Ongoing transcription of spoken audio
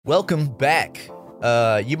Welcome back.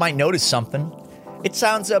 You might notice something. It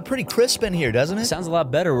sounds pretty crisp in here, doesn't it? Sounds a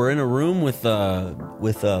lot better. We're in a room with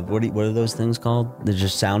what are those things called? They're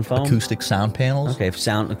just sound foam? Acoustic sound panels. Okay,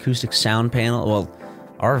 acoustic sound panel. Well,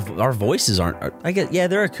 our voices aren't. I get, yeah,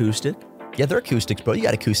 they're acoustic. Yeah, they're acoustics, bro. You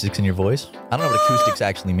got acoustics in your voice. I don't know what acoustics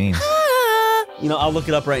actually means. You know, I'll look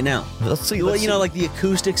it up right now. Let's see. Well, you know, like the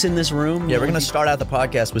acoustics in this room. Yeah, we're gonna start out the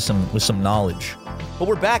podcast with some knowledge. But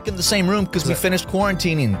we're back in the same room because we finished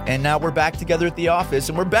quarantining, and now we're back together at the office,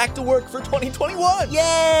 and we're back to work for 2021.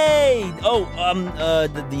 Yay! Oh,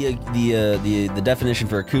 the definition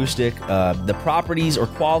for acoustic: the properties or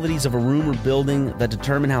qualities of a room or building that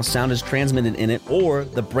determine how sound is transmitted in it, or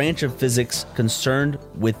the branch of physics concerned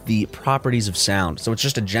with the properties of sound. So it's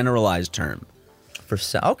just a generalized term. For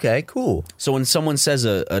sound. Okay, cool. So when someone says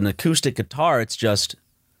an acoustic guitar, it's just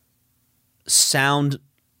sound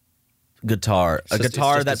guitar. A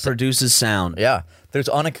guitar that produces sound. Yeah. There's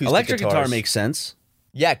unacoustic electric guitars. guitar makes sense.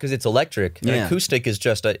 Yeah, because it's electric. Yeah. An acoustic is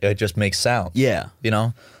just it just makes sound. Yeah. You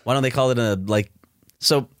know? Why don't they call it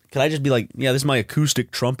so could I just be like, yeah, this is my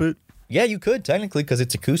acoustic trumpet? Yeah, you could, technically, because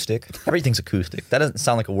it's acoustic. Everything's acoustic. That doesn't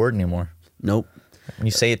sound like a word anymore. Nope. When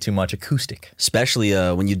you say it too much, acoustic. Especially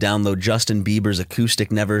when you download Justin Bieber's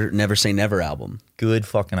acoustic Never Say Never album. Good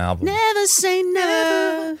fucking album. Never say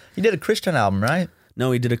never. He did a Christian album, right?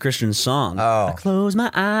 No, he did a Christian song. Oh. I close my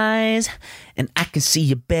eyes and I can see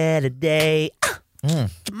a better day. Come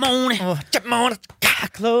on. I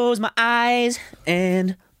close my eyes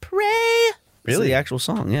and pray. Really? It's the actual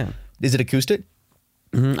song, yeah. Is it acoustic?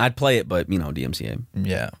 Mm-hmm. I'd play it, but, DMCA.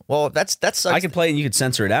 Yeah. Well, that's I could play it and you could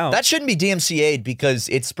censor it out. That shouldn't be DMCA'd because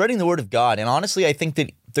it's spreading the word of God. And honestly, I think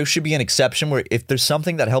that there should be an exception where if there's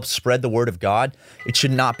something that helps spread the word of God, it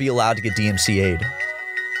should not be allowed to get DMCA'd.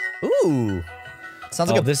 Ooh.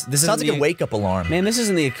 Sounds like this sounds like a wake-up alarm. Man, this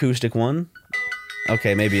isn't the acoustic one.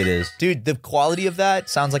 Okay, maybe it is. Dude, the quality of that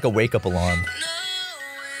sounds like a wake-up alarm.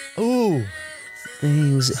 Ooh.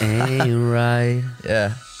 Things ain't right.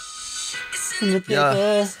 Yeah. On the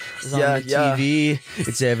paper, it's on the TV,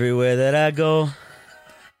 it's everywhere that I go.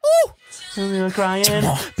 Ooh. Some are crying,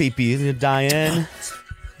 people are dying.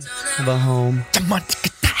 But home,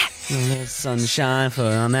 there's sunshine for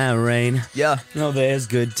on that rain. Yeah. No, there's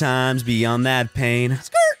good times beyond that pain.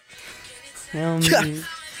 Skirt. Tell me,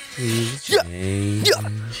 please change.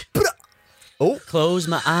 Oh. Close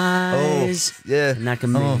my eyes. Oh, yeah. And I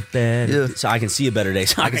can make better. Yeah. So I can see a better day.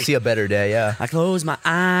 Sorry. I can see a better day, yeah. I close my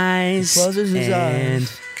eyes. He closes his and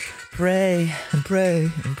eyes. Pray. And pray,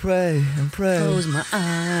 and pray, and pray. Close my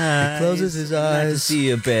eyes. He closes his I can eyes.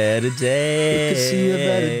 see a better day. He can see a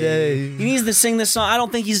better day. He needs to sing this song. I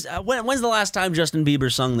don't think he's... when's the last time Justin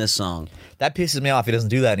Bieber sung this song? That pisses me off. He doesn't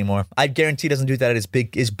do that anymore. I guarantee he doesn't do that at his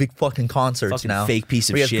big fucking concerts Fucking now. fake piece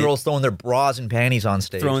of where he has shit. girls throwing their bras and panties on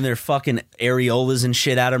stage. Throwing their fucking areolas and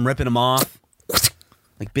shit at him, ripping them off.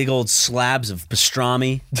 Like big old slabs of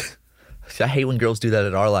pastrami. I hate when girls do that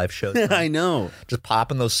at our live shows. I know. Just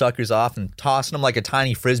popping those suckers off and tossing them like a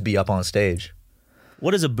tiny frisbee up on stage.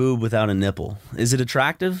 What is a boob without a nipple? Is it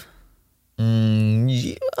attractive?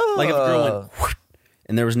 Yeah. Like if a girl went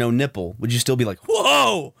and there was no nipple, would you still be like,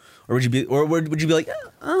 whoa? Or would you be like,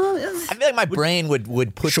 I feel like my brain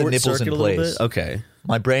would put the short nipples in circuit a little place. bit? Okay.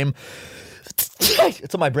 My brain,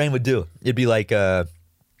 that's what my brain would do. It'd be like, I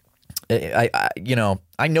know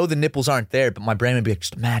the nipples aren't there, but my brain would be like,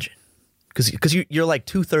 just imagine. Because you're like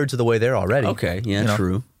 2/3 of the way there already. Okay, yeah, you know?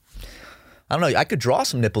 true. I don't know. I could draw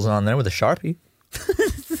some nipples on there with a Sharpie.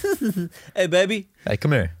 Hey, baby. Hey,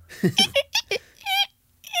 come here.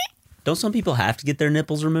 Don't some people have to get their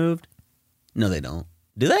nipples removed? No, they don't.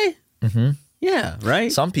 Do they? Mm-hmm. Yeah, right?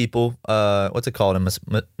 Some people, what's it called? A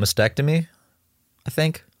mastectomy, I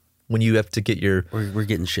think. When you have to get your... We're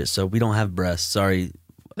getting shit, so we don't have breasts. Sorry.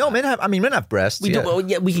 No, men have breasts. We do, well,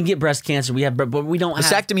 yeah, we can get breast cancer. We have, but we don't have...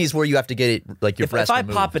 Vasectomy is where you have to get it, like your breast If I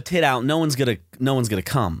removed. pop a tit out, no one's gonna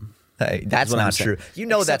come. Hey, that's what I'm not saying. true. You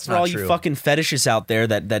know Except that's for not all true. you fucking fetishists out there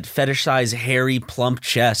that fetishize hairy, plump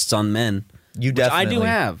chests on men. You definitely... I do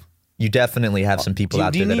have. You definitely have some people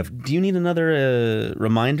out there that have... Do you need another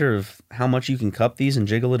reminder of how much you can cup these and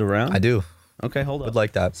jiggle it around? I do. Okay, hold on. Would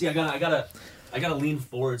like that. See, I gotta lean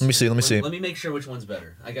forward. Let me see. Let me make sure which one's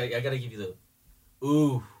better. I gotta give you the...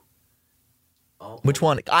 Ooh. Oh, Which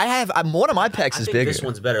one? One of my pecs is think bigger. This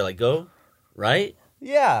one's better. Like, go, right?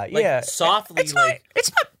 Yeah, Like, yeah. softly, It's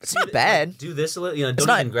do not bad. Do this a little, don't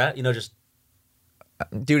not- even grab, just...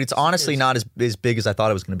 Dude, it's honestly not as big as I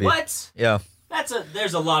thought it was going to be. What? Yeah.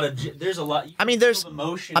 There's a lot. I mean, there's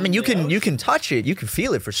emotion. I mean, you can touch it. You can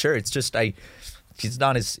feel it for sure. It's just it's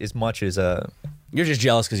not as much as You're just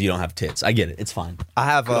jealous because you don't have tits. I get it. It's fine. I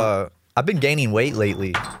have I've been gaining weight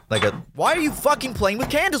lately. Why are you fucking playing with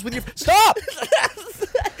candles with your... Stop!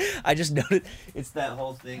 I just noticed it's that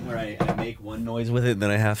whole thing where I make one noise with it, and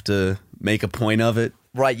then I have to make a point of it.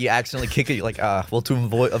 Right, you accidentally kick it. You're like, well, to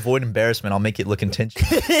avoid embarrassment, I'll make it look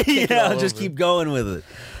intentional. I'll just keep going with it.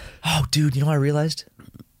 Oh, dude, you know what I realized?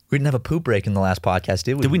 We didn't have a poop break in the last podcast,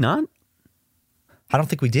 did we? Did we not? I don't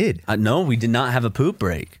think we did. No, we did not have a poop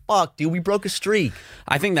break. Fuck, dude, we broke a streak.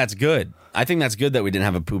 I think that's good. I think that's good that we didn't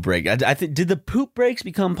have a poop break. I think did the poop breaks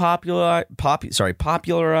become popularized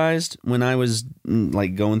when I was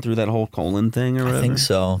like going through that whole colon thing or whatever? I think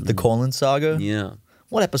so. The colon saga. Yeah.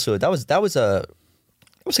 What episode? That was a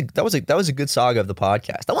good saga of the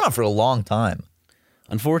podcast. That went on for a long time.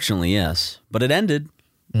 Unfortunately, yes, but it ended.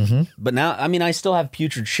 Mm-hmm. But now, I mean, I still have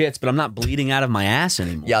putrid shits, but I'm not bleeding out of my ass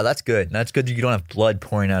anymore. Yeah, that's good. That's good that you don't have blood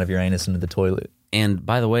pouring out of your anus into the toilet. And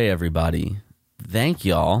by the way, everybody, thank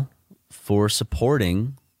y'all for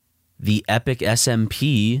supporting the Epic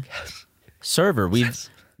SMP server.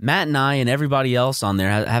 Matt and I and everybody else on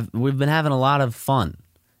there we've been having a lot of fun.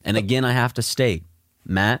 And again, I have to state,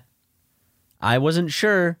 Matt, I wasn't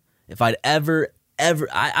sure if I'd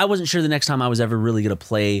I wasn't sure the next time I was ever really going to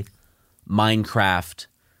play Minecraft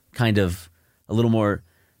kind of a little more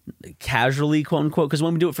casually, quote unquote, because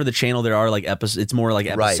when we do it for the channel, there are like episodes. It's more like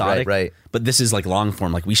episodic, right. But this is like long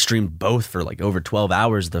form. Like we streamed both for like over 12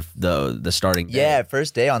 hours. The starting day. Yeah,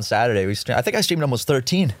 first day on Saturday we streamed. I think I streamed almost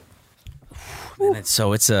 13. And it's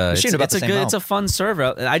a fun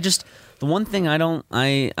server. The one thing I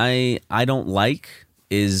don't like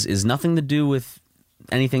is nothing to do with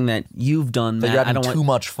anything that you've done. That Matt. you're having I don't too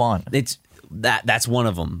much fun. It's that's one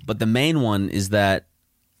of them. But the main one is that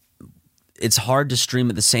it's hard to stream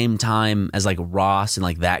at the same time as like Ross and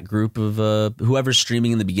like that group of whoever's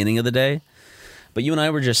streaming in the beginning of the day. But you and I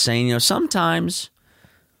were just saying, you know, sometimes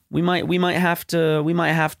we might have to,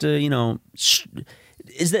 you know,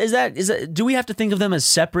 is that do we have to think of them as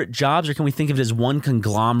separate jobs, or can we think of it as one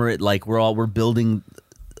conglomerate? Like we're building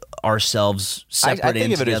ourselves separate. I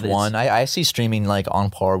think of it as one. I see streaming like on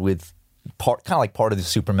par with kind of like part of the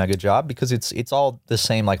super mega job, because it's all the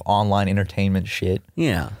same like online entertainment shit.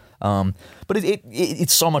 Yeah. But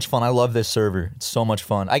it's so much fun. I love this server. It's so much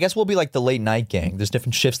fun. I guess we'll be like the late night gang. There's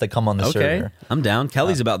different shifts that come on the server. I'm down.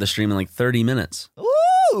 Kelly's about to stream in like 30 minutes.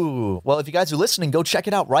 Ooh. Well, if you guys are listening, go check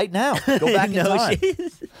it out right now. Go back in time.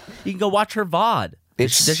 You can go watch her VOD.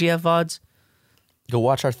 Does she have VODs? Go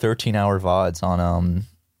watch our 13-hour VODs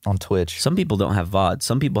on Twitch. Some people don't have VODs.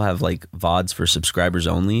 Some people have like VODs for subscribers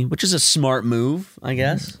only, which is a smart move, I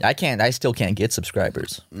guess. I still can't get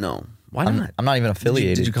subscribers. No. Why not? I'm not even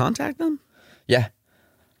affiliated. Did you contact them? Yeah.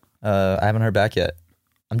 I haven't heard back yet.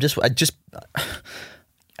 I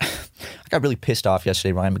got really pissed off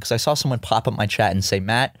yesterday, Ryan, because I saw someone pop up my chat and say,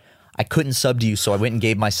 Matt, I couldn't sub to you, so I went and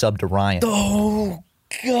gave my sub to Ryan. Oh,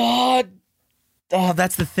 God. Oh,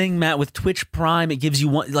 that's the thing, Matt. With Twitch Prime, it gives you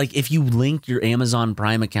one, like if you link your Amazon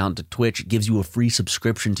Prime account to Twitch, it gives you a free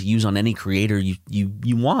subscription to use on any creator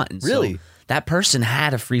you want. And really? So that person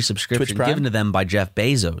had a free subscription given to them by Jeff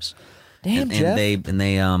Bezos. Damn, Jeff. And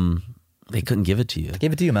they couldn't give it to you. I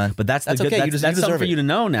gave it to you, man. But that's okay. That's something for you to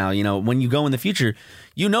know now. You know, when you go in the future,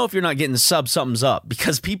 you know if you're not getting subs, something's up,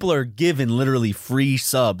 because people are given literally free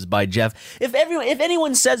subs by Jeff. If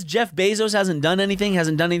anyone says Jeff Bezos hasn't done anything,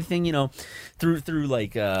 you know, through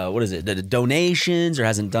like what is it, the donations, or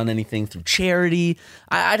hasn't done anything through charity,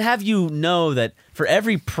 I'd have you know that for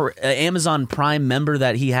every Amazon Prime member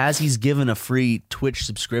that he has, he's given a free Twitch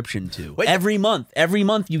subscription to. Wait, every month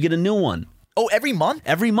you get a new one. Oh, every month?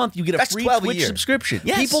 Every month you get a free Twitch subscription.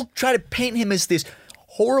 Yes. People try to paint him as this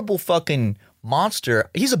horrible fucking monster.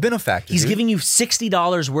 He's a benefactor. He's giving you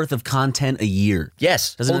 $60 worth of content a year.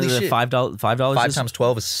 Yes. Doesn't it $5? $5 times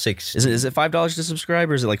 12 is $6. Is it $5 to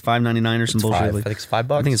subscribe, or is it like $5.99 or some bullshit? I think it's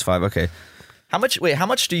 $5. I think it's $5. Okay. How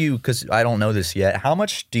much do you, because I don't know this yet, how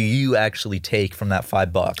much do you actually take from that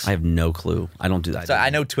 $5? I have no clue. I don't do that. So I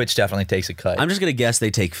know Twitch definitely takes a cut. I'm just going to guess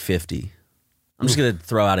they take 50. I'm just going to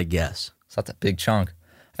throw out a guess. It's not that big chunk.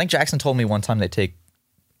 I think Jackson told me one time they take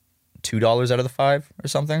 $2 out of the 5 or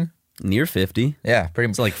something. Near 50. Yeah, pretty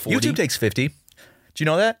much. It's like 40. YouTube takes 50. Do you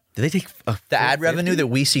know that? Do they take the ad revenue that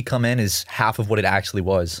we see come in is half of what it actually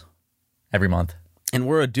was every month. And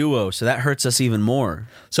we're a duo, so that hurts us even more.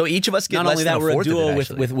 So each of us get not less only than that, a we're a fourth duo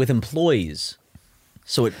of it, with employees.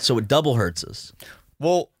 So it double hurts us.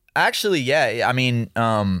 Well, actually, yeah. I mean,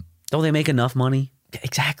 don't they make enough money?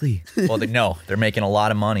 Exactly. Well, they're making a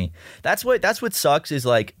lot of money. That's what sucks is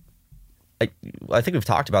like, I think we've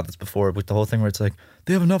talked about this before with the whole thing where it's like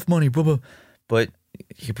they have enough money, blah blah, but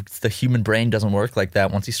the human brain doesn't work like that.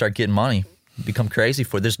 Once you start getting money, you become crazy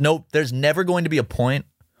for it. There's never going to be a point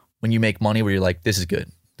when you make money where you're like, this is good.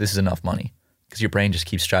 This is enough money. Because your brain just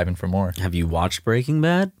keeps striving for more. Have you watched Breaking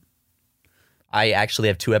Bad? I actually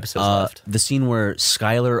have 2 episodes left. The scene where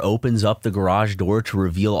Skylar opens up the garage door to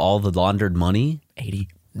reveal all the laundered money. $80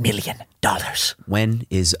 million. When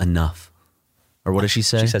is enough? Or what does she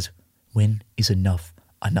say? She says, when is enough?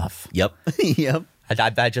 Yep. Yep.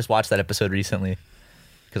 I just watched that episode recently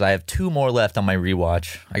because I have 2 more left on my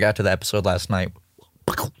rewatch. I got to the episode last night.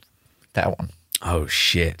 That one. Oh,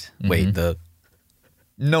 shit. Wait, the...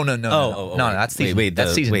 No. Oh, That's season.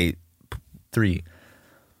 That's season 3.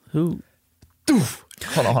 Who?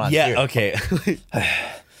 Hold on. Yeah. Here. Okay.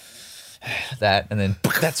 That and then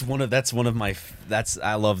that's one of my.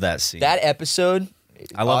 I love that scene. That episode.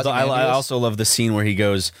 I also love the scene where he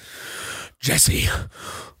goes, Jesse,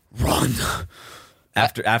 run.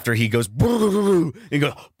 After he goes, he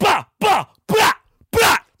goes, bah, bah, blah,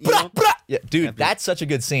 blah, blah, blah. Yeah, dude, that's such a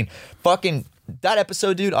good scene. Fucking that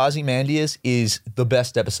episode, dude. Ozymandias is the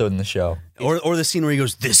best episode in the show. Or the scene where he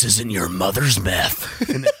goes, "This isn't your mother's meth,"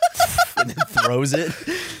 and then throws it.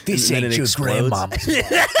 This ain't your grandmama's.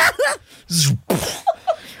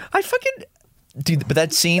 I fucking dude, but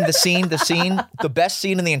that scene, the best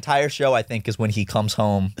scene in the entire show, I think, is when he comes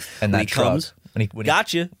home and that truck. When he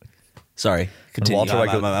gotcha. Sorry, continue.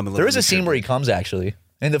 Walter there is a scene where he comes actually.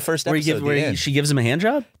 In the first episode, where she gives him a hand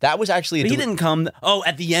job? That was actually... he didn't come... Oh,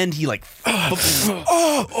 at the end, he like...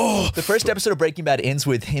 The first episode of Breaking Bad ends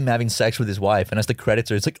with him having sex with his wife, and as the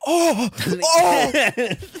credits are, it's like,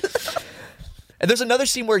 And there's another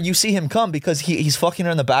scene where you see him come because he's fucking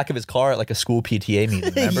her in the back of his car at like a school PTA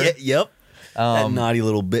meeting, remember? Yep. That naughty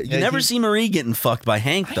little bit. You never see Marie getting fucked by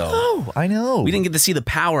Hank, though. I know. We didn't get to see the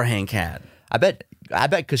power Hank had. I bet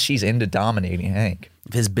because she's into dominating Hank.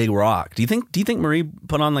 His big rock. Do you think Marie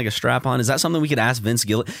put on like a strap on? Is that something we could ask Vince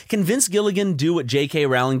Gilligan? Can Vince Gilligan do what J.K.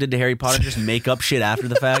 Rowling did to Harry Potter, just make up shit after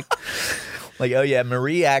the fact? Like, oh yeah,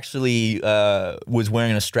 Marie actually was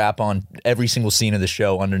wearing a strap on every single scene of the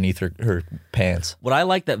show underneath her pants. What I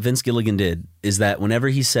like that Vince Gilligan did is that whenever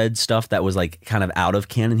he said stuff that was like kind of out of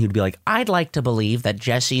canon, he'd be like, I'd like to believe that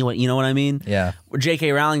Jesse, you know what I mean? Yeah. Where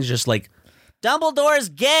J.K. Rowling's just like, Dumbledore's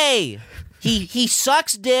gay. He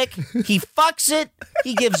sucks dick. He fucks it.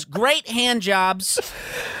 He gives great hand jobs.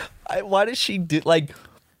 Why does she do like?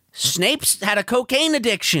 Snape's had a cocaine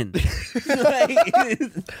addiction. Professor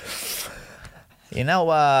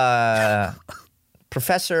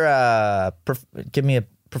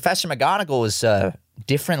McGonagall is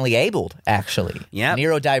differently abled, actually. Yeah,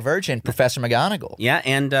 neurodivergent Professor McGonagall. Yeah,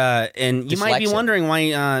 and you might be wondering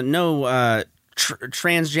why no.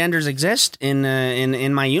 Transgenders exist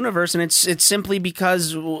in my universe, and it's simply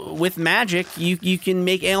because with magic you can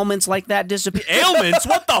make ailments like that disappear. Ailments?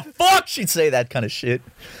 What the fuck? She'd say that kind of shit.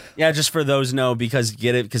 Yeah, just for those because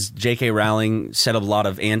J.K. Rowling said a lot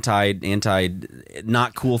of anti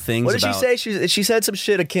not cool things. What did she say? She said some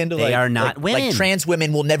shit akin to they are not women. Like trans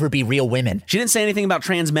women will never be real women. She didn't say anything about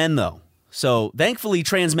trans men though. So thankfully,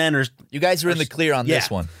 trans men are. You guys are in the clear on this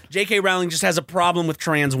one. J.K. Rowling just has a problem with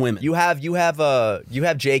trans women. You have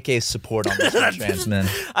J.K.'s support on this one, trans men.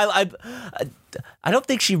 I don't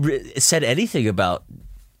think she said anything about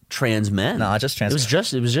trans men. No, just trans.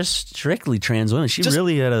 It was just strictly trans women. She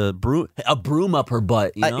really had a broom up her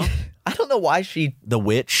butt. You know. I don't know why she the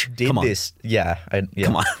witch did this. Yeah,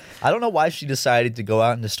 Come on. I don't know why she decided to go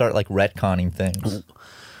out and to start like retconning things.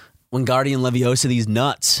 Wingardium Leviosa these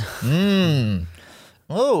nuts.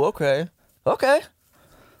 Oh, okay.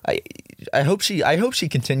 I hope she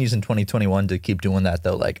continues in 2021 to keep doing that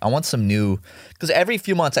though. Like I want some new, because every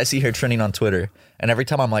few months I see her trending on Twitter, and every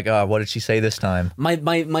time I'm like, oh, what did she say this time? My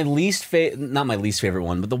least not my least favorite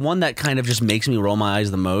one, but the one that kind of just makes me roll my eyes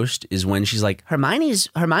the most is when she's like, Hermione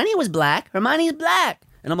was black. Hermione's black,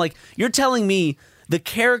 and I'm like, you're telling me the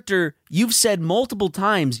character you've said multiple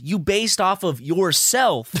times you based off of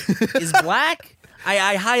yourself is black?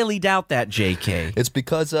 I highly doubt that, JK. It's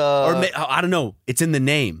because I don't know. It's in the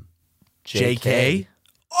name. JK.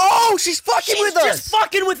 Oh, she's fucking with us. She's just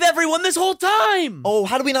fucking with everyone this whole time. Oh,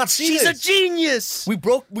 how do we not see She's this? a genius. We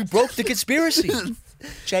broke the conspiracy.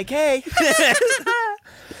 JK.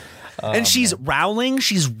 And she's Rowling.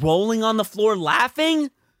 She's rolling on the floor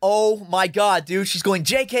laughing. Oh my god, dude! She's going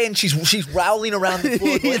JK and she's rowling around the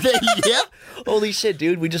floor. Going, Yep. Holy shit,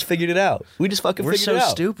 dude! We just figured it out. We just fucking figured it out. We're so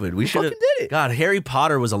stupid. We should have did it. God, Harry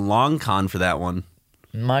Potter was a long con for that one.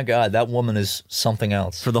 My god, that woman is something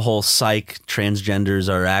else. For the whole psych,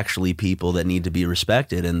 transgenders are actually people that need to be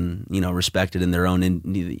respected, and respected in their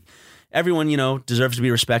own. Everyone deserves to be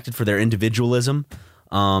respected for their individualism.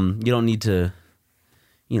 You don't need to,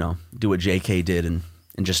 do what JK did and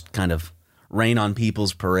just kind of rain on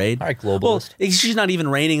people's parade. All right, globalist. Well, she's not even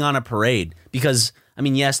raining on a parade because, I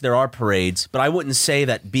mean, yes, there are parades, but I wouldn't say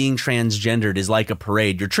that being transgendered is like a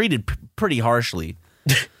parade. You're treated pretty harshly.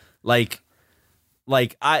 like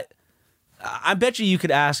I bet you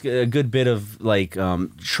could ask a good bit of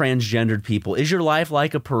transgendered people, is your life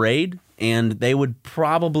like a parade? And they would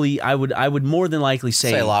probably, I would more than likely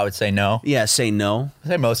say a lot would say no. Yeah, say no. I'd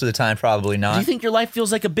say most of the time, probably not. Do you think your life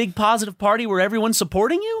feels like a big positive party where everyone's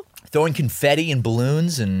supporting you? Throwing confetti and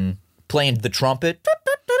balloons and playing the trumpet.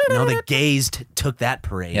 No, the gays took that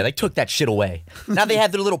parade. Yeah, they took that shit away. Now they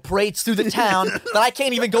have their little parades through the town that I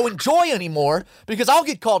can't even go enjoy anymore because I'll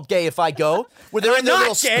get called gay if I go, where they're in their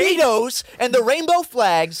little Speedos and the rainbow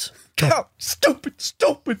flags.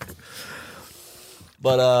 Stupid.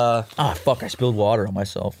 But, fuck, I spilled water on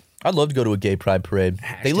myself. I'd love to go to a gay pride parade.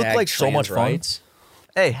 They look like so much fun. Rights.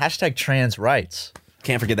 Hey, hashtag trans rights.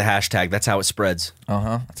 Can't forget the hashtag. That's how it spreads.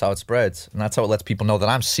 That's how it spreads. And that's how it lets people know that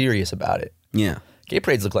I'm serious about it. Yeah. Gay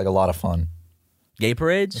parades look like a lot of fun. Gay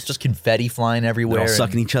parades? It's just confetti flying everywhere. They're all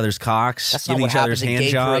sucking each other's cocks, that's giving not what each other's happens hand at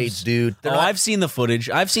gay jobs. Parades, dude. I've seen the footage.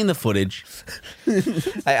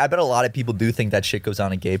 I bet a lot of people do think that shit goes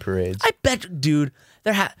on at gay parades. I bet, dude,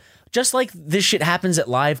 just like this shit happens at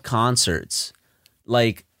live concerts.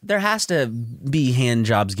 Like, there has to be hand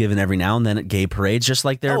jobs given every now and then at gay parades, just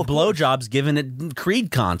like there are blow jobs given at Creed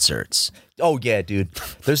concerts. Oh, yeah, dude.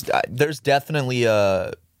 There's definitely...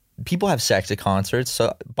 people have sex at concerts,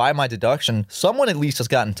 so by my deduction, someone at least has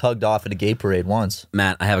gotten tugged off at a gay parade once.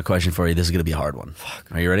 Matt, I have a question for you. This is going to be a hard one.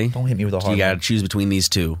 Fuck. Are you ready? Don't hit me with a hard one. You got to choose between these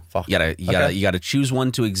two. Fuck. You got to choose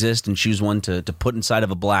one to exist and choose one to put inside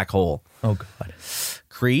of a black hole. Oh, God.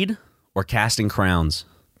 Creed or Casting Crowns?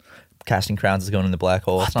 Casting Crowns is going in the black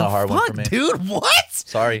hole. It's not a hard one for me. Dude, what?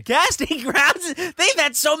 Sorry. Casting Crowns, they've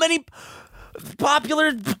had so many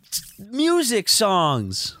popular music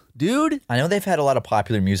songs. Dude, I know they've had a lot of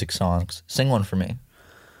popular music songs. Sing one for me.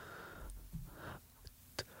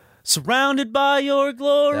 Surrounded by your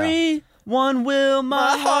glory, one will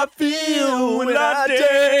my heart feel when I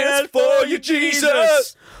dance for you,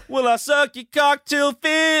 Jesus. Will I suck your cock till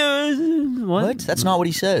fear? What? That's not what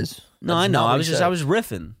he says. No, I know. I was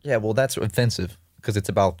riffing. Yeah, well, that's offensive because it's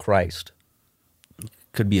about Christ.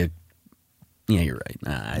 Could be a. Yeah, you're right.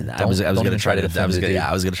 I was going to try to defend it. Yeah,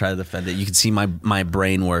 I was going to try to defend it. You can see my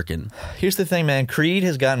brain working. Here's the thing, man. Creed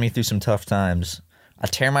has gotten me through some tough times. I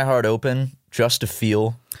tear my heart open just to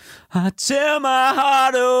feel. I tear my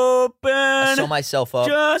heart open. I sew myself up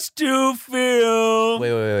just to feel.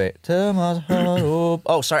 Wait. Tear my heart open.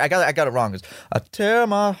 Oh, sorry. I got it wrong. I tear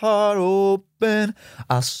my heart open.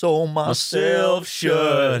 I sew myself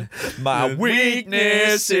shut. My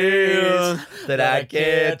weakness is that I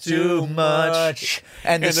care too much.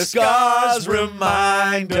 And the scars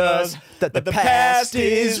remind us that the past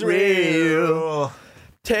is real.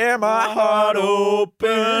 Tear my heart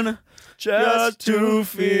open. Just to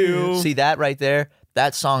feel. See that right there?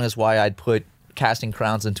 That song is why I'd put Casting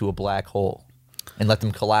Crowns into a black hole and let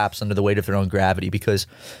them collapse under the weight of their own gravity. Because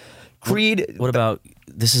Creed. What about,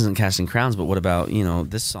 this isn't Casting Crowns, but what about,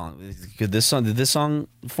 this song? Did this song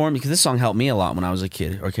form? Because this song helped me a lot when I was a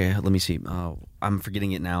kid. Okay, let me see. I'm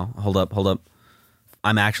forgetting it now. Hold up.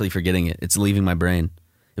 I'm actually forgetting it. It's leaving my brain.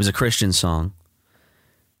 It was a Christian song.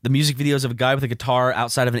 The music videos of a guy with a guitar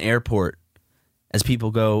outside of an airport. As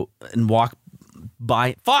people go and walk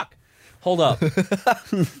by. Fuck! Hold up.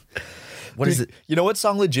 What is it? You know what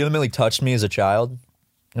song legitimately touched me as a child?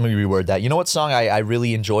 Let me reword that. You know what song I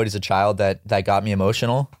really enjoyed as a child that got me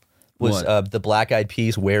emotional? Was the Black Eyed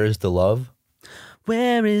Peas, Where Is the Love?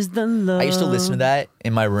 Where is the love? I used to listen to that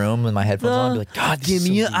in my room with my headphones on and be like, God, give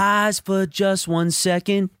me your eyes for just 1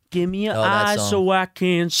 second. Give me your eyes so I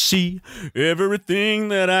can see everything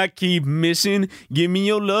that I keep missing. Give me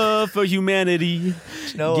your love for humanity.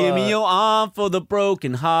 Give me your arm for the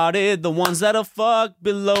brokenhearted, the ones that are fucked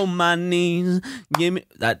below my knees. Give me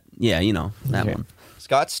that. Yeah, that one.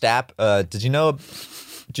 Scott Stapp. Did you know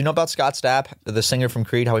about Scott Stapp, the singer from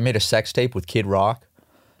Creed? How he made a sex tape with Kid Rock?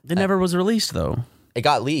 It never was released though. It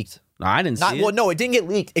got leaked. No, I didn't see it. Well, no, it didn't get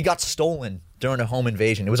leaked. It got stolen during a home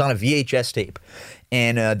invasion. It was on a VHS tape.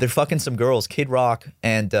 And they're fucking some girls, Kid Rock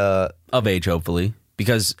and... of age, hopefully.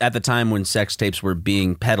 Because at the time when sex tapes were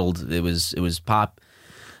being peddled, it was pop.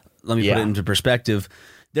 Let me put it into perspective.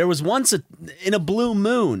 There was once in a blue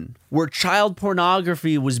moon where child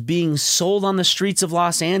pornography was being sold on the streets of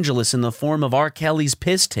Los Angeles in the form of R. Kelly's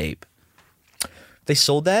piss tape. They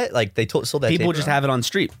sold that? Like, they sold that People tape just around? have it on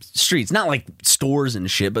streets. Not like stores and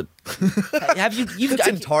shit, but have you... It's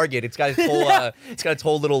in Target. It's got its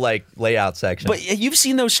whole little, like, layout section. But you've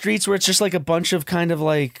seen those streets where it's just like a bunch of kind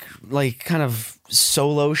of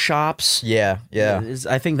solo shops. Yeah.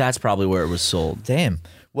 I think that's probably where it was sold. Damn.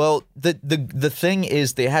 Well, the thing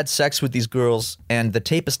is, they had sex with these girls, and the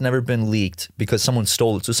tape has never been leaked because someone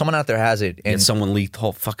stole it. So someone out there has it, and And someone leaked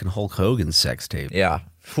fucking Hulk Hogan's sex tape. yeah.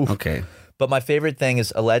 Okay. But my favorite thing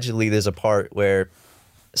is allegedly there's a part where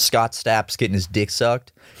Scott Stapp's getting his dick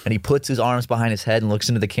sucked, and he puts his arms behind his head and looks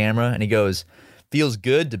into the camera, and he goes, "Feels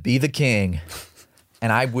good to be the king."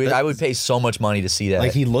 And I would pay so much money to see that.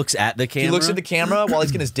 Like he looks at the camera. He looks at the camera while he's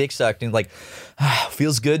getting his dick sucked, and like,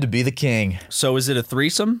 feels good to be the king. So is it a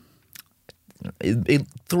threesome?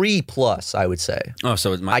 3+, I would say. Oh,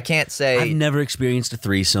 so it's I can't say. I've never experienced a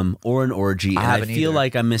threesome or an orgy, and I haven't feel either.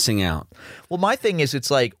 like I'm missing out. Well, my thing is,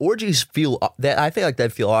 it's like orgies feel that I feel like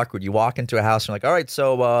that feel awkward. You walk into a house and you're like, all right,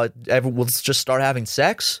 so let's just start having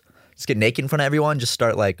sex. Just get naked in front of everyone. Just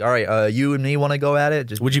start like, all right, you and me want to go at it.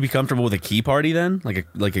 Just Would you be comfortable with a key party then? Like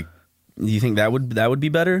a? You think that would be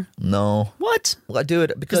better? no. What? Well, I do it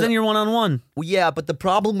Because because then you're one-on-one, well, yeah, but the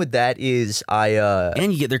problem with that is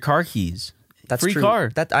and you get their car keys. that's free true.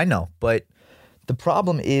 car. That I know, but the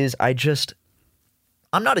problem is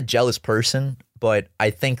I'm not a jealous person, but I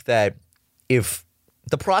think that if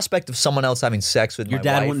the prospect of someone else having sex with Your my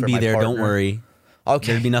dad wife wouldn't or be my there. Don't partner- worry.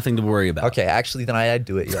 Okay. There'd be nothing to worry about. Okay, actually, then I'd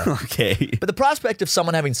do it. Yeah. Okay. But the prospect of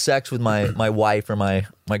someone having sex with my wife or my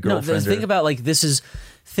No, girlfriend. think about like this is.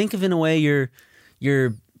 Think of in a way you're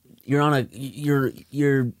on a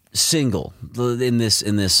you're single in this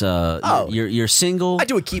you're single. I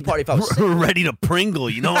do a key party if I was single. ready to Pringle.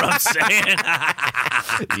 You know what I'm saying?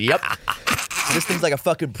 Yep. This thing's like a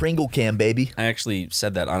fucking Pringle can, baby. I actually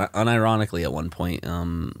said that unironically at one point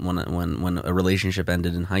when a relationship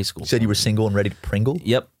ended in high school. You said you were single and ready to Pringle?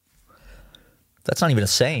 Yep. That's not even a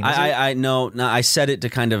saying. Is it? I no, I said it to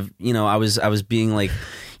kind of, I was being like,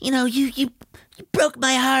 you broke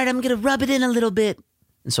my heart. I'm gonna rub it in a little bit,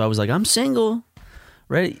 and so I was like, I'm single,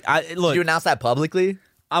 ready. Look, Did you announce that publicly?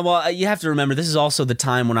 well, you have to remember this is also the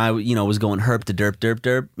time when I was going herp to derp derp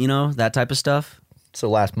derp, that type of stuff. So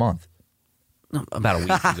last month. No, about a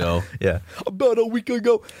week ago. Yeah. About a week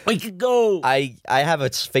ago. Week ago. I I have a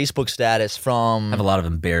Facebook status from. have a lot of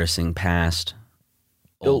embarrassing past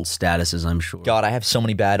old statuses, I'm sure. God, I have so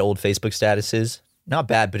many bad old Facebook statuses. Not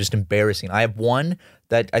bad, but just embarrassing. I have one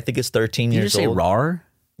that I think is 13 Did you years just say old. Rawr?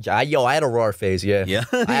 I had a Rawr phase, yeah. Yeah.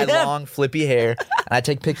 I had Yeah. long, flippy hair, and I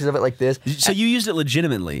take pictures of it like this. So you used it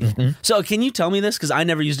legitimately. Mm-hmm. So can you tell me this? Because I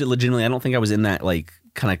never used it legitimately. I don't think I was in that like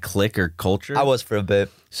kind of clique or culture. I was for a bit.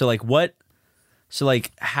 So like what? So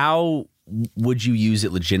like how would you use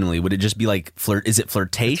it legitimately? Would it just be like flirt? Is it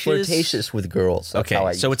flirtatious? Flirtatious with girls. That's how I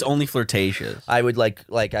Okay, so use it's only flirtatious. I would like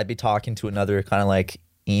I'd be talking to another kind of like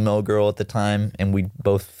emo girl at the time, and we'd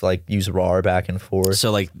both like use Rawr back and forth.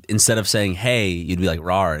 So like instead of saying hey, you'd be like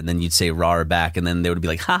Rawr, and then you'd say Rawr back, and then they would be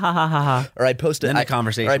like ha ha ha ha ha. Or I'd post Then the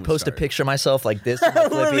conversation Or I'd would post a start. picture of myself like this with my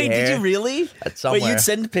flippy Wait, hair. did you really? That's Wait, somewhere. you'd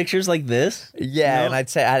send pictures like this? Yeah, No? and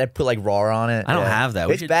I'd put like Rawr on it. I don't Yeah. have that.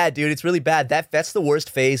 We It's should- bad, dude. It's really bad. That's the worst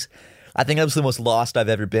phase. I think that was the most lost I've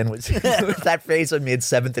ever been. Was that phase of me in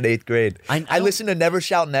 7th and 8th grade. I listened to Never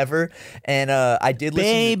Shout Never, and I did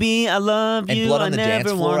listen. Baby, I love and you. Blood I on the never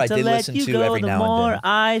Dance Floor, want I to did let listen you to go. every The now and more then.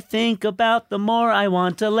 I think about, the more I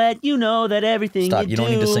want to let you know that everything Stop, you you do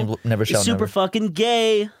don't need to sing Never is Shout super Never. fucking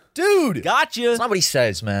gay. Dude, Gotcha. that's not what he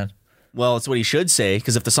says, man. Well, it's what he should say,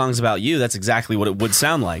 because if the song's about you, that's exactly what it would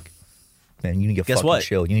sound like. Man, you need to Guess fucking what?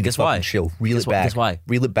 chill. You need Guess to fucking why? chill. Reel Guess it wh- back. guess why?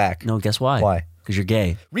 Reel it back. No, guess why? Why? Because you're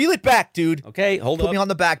gay. Reel it back, dude. Okay, hold Put up. me on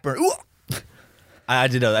the back burner. Ooh. I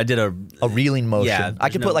did a reeling motion. Yeah, I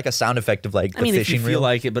could there's put no- like a sound effect of like the I mean, if fishing you feel reel.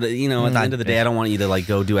 like it, but at the end of the day, I don't want you to like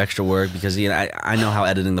go do extra work because I know how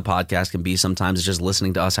editing the podcast can be. Sometimes it's just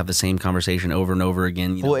listening to us have the same conversation over and over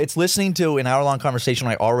again. You know? Well, it's listening to an hour-long conversation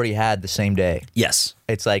I already had the same day. Yes.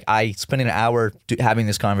 It's like I spent an hour having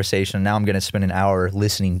this conversation, and now I'm going to spend an hour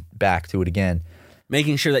listening back to it again.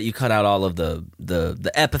 Making sure that you cut out all of the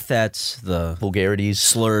epithets, the Vulgarities.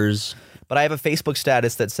 slurs. But I have a Facebook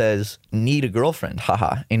status that says, need a girlfriend.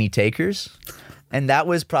 Haha. Any takers? And that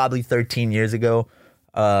was probably 13 years ago.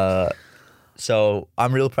 So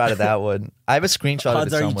I'm real proud of that one. I have a screenshot of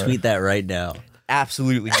Odds it are you somewhere. tweet that right now.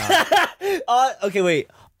 Absolutely not. Okay, wait.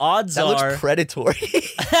 Odds That are looks predatory.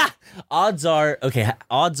 odds are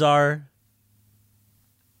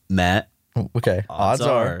Matt. Okay. Odds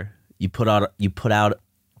are. you put out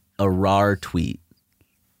a Rawr tweet.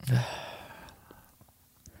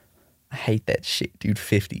 I hate that shit, dude.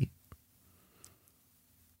 50.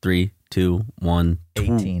 3, 2, 1,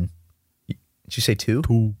 18. Did you say 2?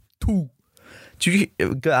 2. Did you, I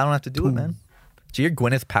don't have to do it, man. Did you hear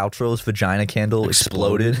Gwyneth Paltrow's vagina candle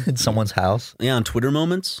exploded in someone's house? Yeah, on Twitter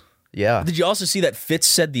moments. Yeah. Did you also see that Fitz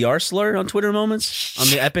said the R slur on Twitter Moments on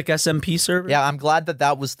the Epic SMP server? Yeah, I'm glad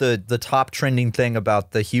that was the top trending thing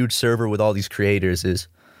about the huge server with all these creators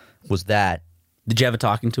was that. Did you have a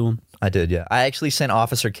talking to him? I did, yeah. I actually sent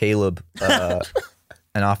Officer Caleb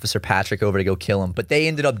and Officer Patrick over to go kill him, but they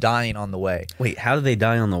ended up dying on the way. Wait, how did they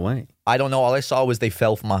die on the way? I don't know. All I saw was they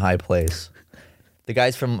fell from a high place. The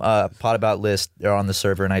guys from Pod About List are on the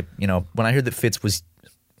server, and when I heard that Fitz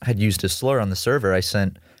had used a slur on the server, I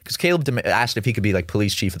sent, because Caleb asked if he could be like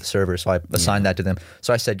police chief of the server, so I assigned that to them.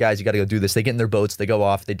 So I said, guys, you got to go do this. They get in their boats, they go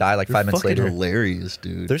off, they die like 5 minutes later. Hilarious,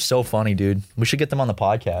 dude. They're so funny, dude. We should get them on the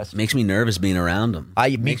podcast. Makes me nervous being around them.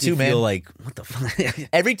 Me too, man. Feel like, what the fuck?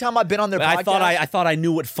 Every time I've been on their podcast, I thought I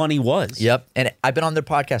knew what funny was. Yep, and I've been on their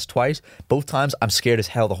podcast twice. Both times, I'm scared as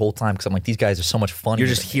hell the whole time because I'm like, these guys are so much fun. You're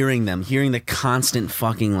just hearing them, hearing the constant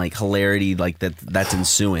fucking like hilarity like that's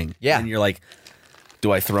ensuing. Yeah, and you're like,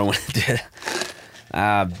 do I throw it?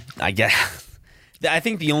 I guess. I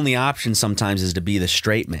think the only option sometimes is to be the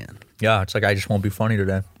straight man. Yeah, it's like I just won't be funny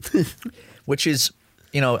today. Which is,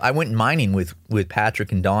 I went mining with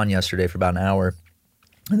Patrick and Dawn yesterday for about an hour,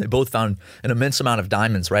 and they both found an immense amount of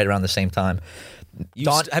diamonds right around the same time.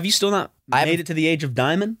 Have you still not made it to the age of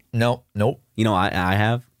diamond? No, nope. I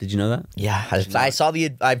have. Did you know that? Yeah,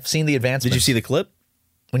 I've seen the advancements. Did you see the clip?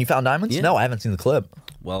 When you found diamonds? Yeah. No, I haven't seen the clip.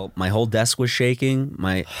 Well, my whole desk was shaking.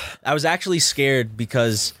 I was actually scared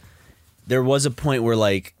because there was a point where,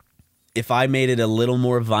 like, if I made it a little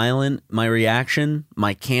more violent, my reaction,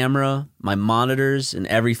 my camera, my monitors, and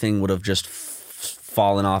everything would have just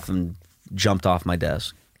fallen off and jumped off my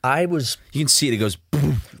desk. You can see it. It goes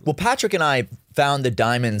boom. Well, Patrick and I found the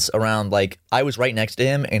diamonds around, like, I was right next to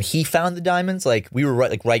him, and he found the diamonds. Like, we were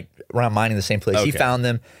right around mining the same place. Okay. He found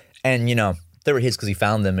them, and, they were his because he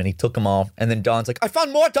found them, and he took them all. And then Don's like, I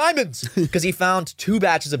found more diamonds! Because he found 2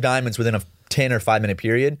 batches of diamonds within a 10 or 5 minute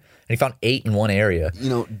period, and he found 8 in one area.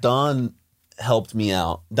 Don helped me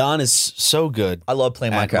out. Don is so good. I love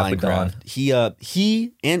playing Minecraft with Don.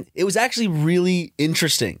 He and it was actually really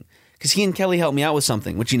interesting because he and Kelly helped me out with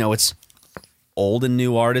something, which, it's old and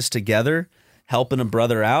new artists together helping a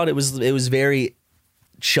brother out. It was very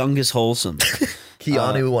Chungus wholesome.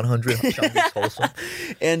 Keanu 100 Chungus wholesome.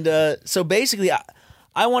 And so basically,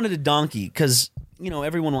 I wanted a donkey because,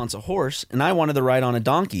 everyone wants a horse, and I wanted to ride on a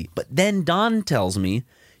donkey. But then Don tells me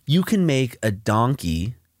you can make a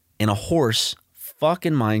donkey and a horse fuck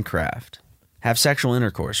in Minecraft, have sexual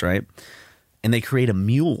intercourse, right? And they create a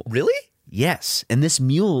mule. Really? Yes. And this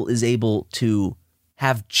mule is able to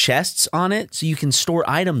have chests on it so you can store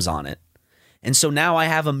items on it. And so now I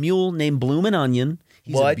have a mule named Bloomin' Onion.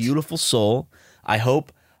 He's a beautiful soul. I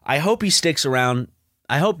hope he sticks around.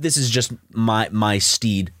 I hope this is just my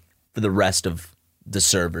steed for the rest of the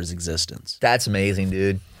server's existence. That's amazing,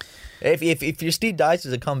 dude. If your steed dies,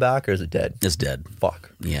 does it come back or is it dead? It's dead.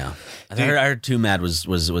 Fuck. Yeah. I heard Too Mad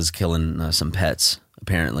was killing some pets,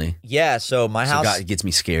 apparently. Yeah, so my house... it gets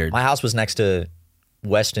me scared. My house was next to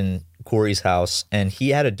Weston Corey's house, and he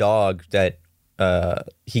had a dog that...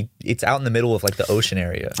 it's out in the middle of like the ocean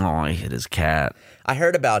area. Oh, he hit his cat. I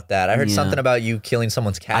heard about that. I heard something about you killing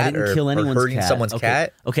someone's cat. I didn't kill anyone's or hurting cat. someone's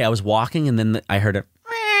cat. Okay, I was walking and then I heard it,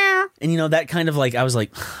 and that kind of like I was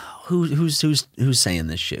like, who's saying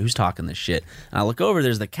this shit? Who's talking this shit? And I look over,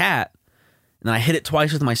 there's the cat, and then I hit it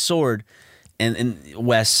twice with my sword, and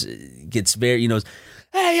Wes gets very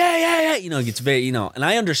hey, gets very and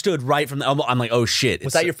I understood right from the. I'm like, oh shit.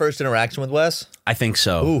 Was that your first interaction with Wes? I think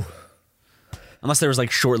so. Ooh. Unless there was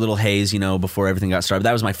like short little haze, before everything got started. But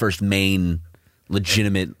that was my first main,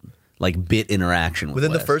 legitimate, like bit interaction with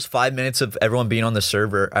Within Wes. the first 5 minutes of everyone being on the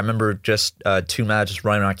server, I remember just Too Mad just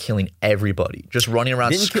running around killing everybody. Just running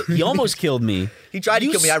around. He almost killed me. He tried to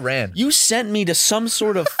kill me. I ran. You sent me to some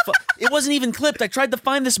sort of. It wasn't even clipped. I tried to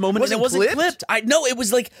find this moment and it wasn't clipped. It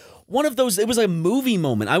was like one of those. It was like a movie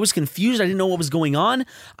moment. I was confused. I didn't know what was going on.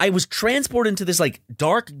 I was transported into this like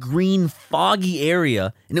dark green, foggy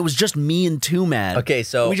area, and it was just me and Too Mad. Okay,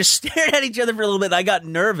 so we just stared at each other for a little bit. And I got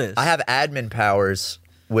nervous. I have admin powers,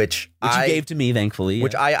 which you gave to me, thankfully.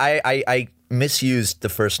 Which I misused the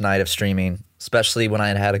first night of streaming, especially when I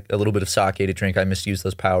had a little bit of sake to drink. I misused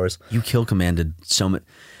those powers. You kill commanded so much.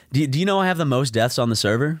 Do you know I have the most deaths on the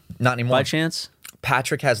server? Not anymore. By chance?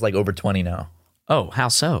 Patrick has like over 20 now. Oh, how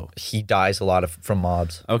so? He dies a lot from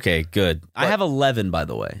mobs. Okay, good. I have 11, by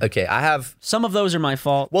the way. Okay, I have... Some of those are my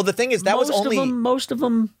fault. Well, the thing is, most of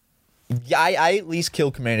them... Yeah, I at least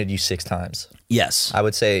kill commanded you 6 times. Yes. I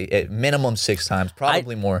would say at minimum 6 times,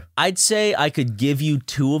 probably more. I'd say I could give you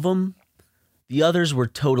 2 of them. The others were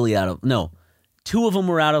totally out of... No. 2 of them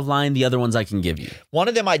were out of line. The other ones I can give you. One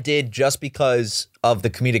of them I did just because of the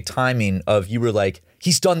comedic timing of you were like,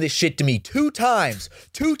 He's done this shit to me 2 times.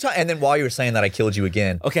 2 times. And then while you were saying that, I killed you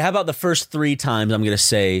again. Okay, how about the first 3 times I'm going to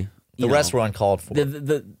say... The rest were uncalled for.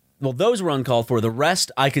 Well, those were uncalled for. The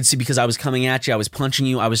rest I could see because I was coming at you. I was punching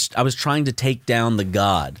you. I was trying to take down the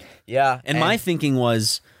god. Yeah. And my thinking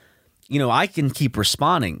was... I can keep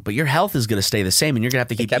responding, but your health is going to stay the same, and you're going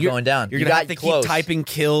to have to keep going down. You're going to have to keep typing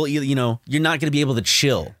kill. You're not going to be able to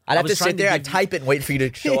chill. I'd have to sit there, I'd type it and wait for you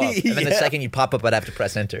to show up. And then the second you pop up, I'd have to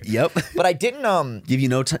press enter. Yep. But I didn't give you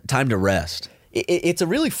no time to rest. It's a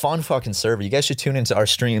really fun fucking server. You guys should tune into our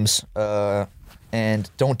streams.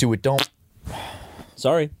 And don't do it. Don't.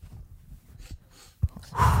 Sorry.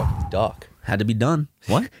 Fucking duck. Had to be done.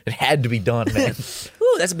 What? It had to be done, man.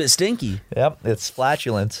 Ooh, that's a bit stinky. Yep, it's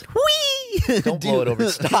flatulence. Whee! Don't blow it over.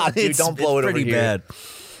 Stop, dude. Don't blow it over here. It's pretty bad.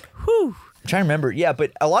 Whew. I'm trying to remember. Yeah,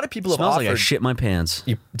 but a lot of people have Smells offered. like I shit my pants.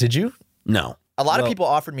 Did you? No. A lot of people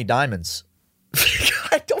offered me diamonds.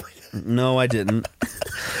 I don't. No, I didn't.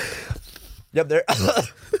 Yep, there.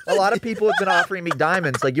 A lot of people have been offering me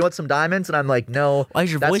diamonds. Like, you want some diamonds? And I'm like, no. Why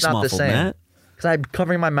is your that's voice not muffled, the same. Matt? Because I'm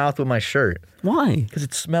covering my mouth with my shirt. Why? Because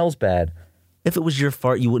it smells bad. If it was your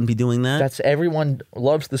fart, you wouldn't be doing that? That's everyone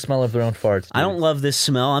loves the smell of their own farts. Dude. I don't love this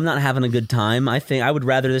smell. I'm not having a good time. I think I would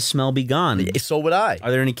rather this smell be gone. So would I.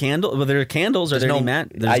 Are there any candles? Well, there are candles. Are there any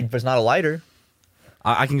mat? There's not a lighter.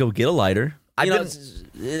 I can go get a lighter.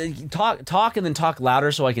 Talk and then talk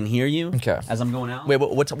louder so I can hear you. Okay. As I'm going out. Wait,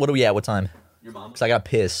 what are we at? What time? Your mama. Because I got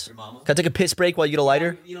piss. Your mama. Can I take a piss break while you get a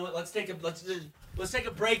lighter? You know what? Let's take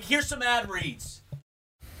a break. Here's some ad reads.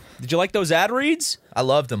 Did you like those ad reads? I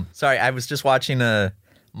loved them. Sorry, I was just watching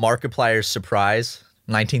Markiplier's surprise.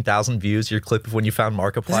 19,000 views. Your clip of when you found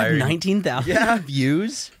Markiplier. 19,000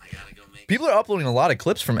 views. People are uploading a lot of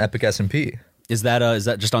clips from Epic SMP. Is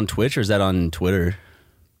that just on Twitch or is that on Twitter?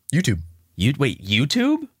 YouTube. Wait,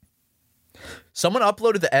 YouTube? Someone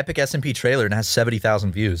uploaded the Epic SMP trailer and it has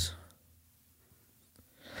 70,000 views.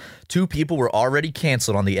 2 people were already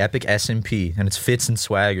canceled on the Epic SMP, and it's Fitz and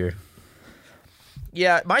Swagger.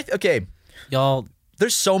 Yeah, okay. Y'all,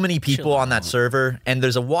 there's so many people on that server, and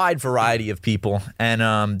there's a wide variety of people.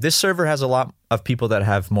 And this server has a lot of people that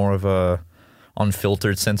have more of a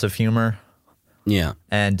unfiltered sense of humor. Yeah.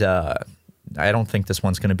 And I don't think this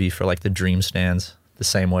one's going to be for like the Dream stands the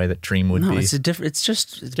same way that Dream would be. It's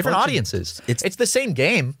different audiences. It's the same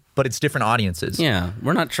game, but it's different audiences. Yeah,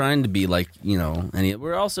 we're not trying to be like,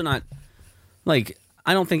 we're also not like,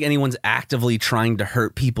 I don't think anyone's actively trying to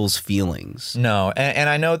hurt people's feelings. No, and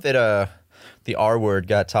I know that the R word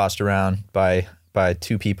got tossed around by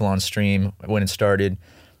 2 people on stream when it started,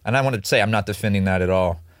 and I want to say I'm not defending that at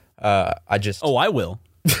all. I just... Oh, I will.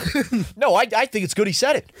 No, I think it's good he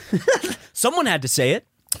said it. Someone had to say it.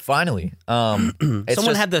 Finally.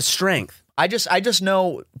 Someone had the strength. I just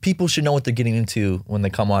know people should know what they're getting into when they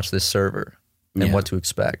come watch this server and what to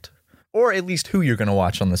expect. Or at least who you're going to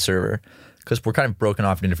watch on the server, because we're kind of broken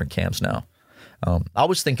off into different camps now. I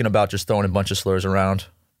was thinking about just throwing a bunch of slurs around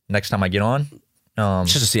next time I get on.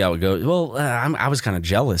 Just to see how it goes. Well, I was kind of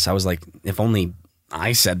jealous. I was like, if only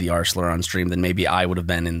I said the R slur on stream, then maybe I would have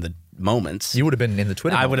been in the moments. You would have been in the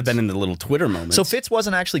Twitter moments. I would have been in the little Twitter moments. So Fitz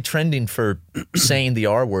wasn't actually trending for saying the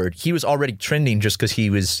R word. He was already trending just because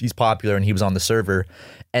he's popular and he was on the server.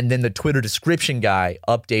 And then the Twitter description guy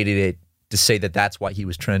updated it to say that that's why he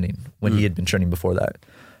was trending when he had been trending before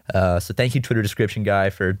that. So thank you, Twitter description guy,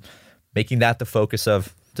 for making that the focus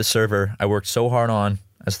of the server I worked so hard on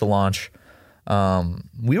as the launch.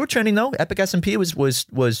 We were trending though. Epic SMP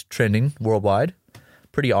was trending worldwide.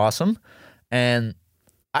 Pretty awesome. And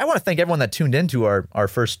I want to thank everyone that tuned into our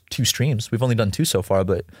first 2 streams. We've only done 2 so far,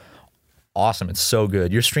 but awesome. It's so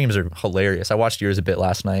good. Your streams are hilarious. I watched yours a bit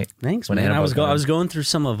last night. Thanks, man. I was going through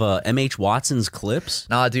some of MH Watson's clips.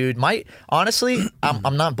 Nah, dude. Honestly,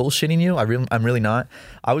 I'm not bullshitting you. I'm really not.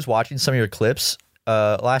 I was watching some of your clips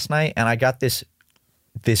last night, and I got this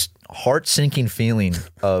heart-sinking feeling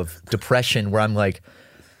of depression where I'm like,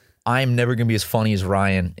 I'm never gonna be as funny as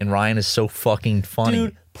Ryan, and Ryan is so fucking funny.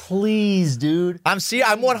 Dude, please, dude. I'm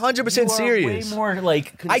 100% serious. Way more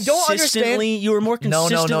like I don't understand. You were more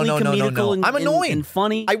consistently comedical I'm annoying and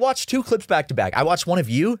funny. I watched 2 clips back to back. I watched one of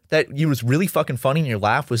you that you was really fucking funny, and your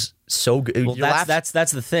laugh was so good. Well, that's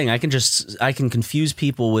the thing. I can confuse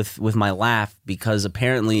people with my laugh because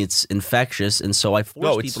apparently it's infectious, and so I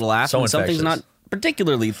force people to laugh so when something's not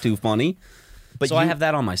particularly too funny. But I have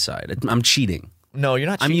that on my side. I'm cheating. No, you're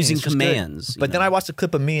not cheating. I'm using commands. But then I watched a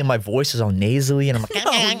clip of me and my voice is all nasally and I'm like,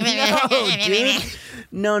 no, dude.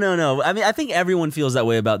 No. I mean, I think everyone feels that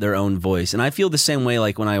way about their own voice. And I feel the same way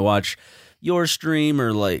like when I watch your stream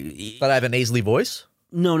or like... But I have a nasally voice?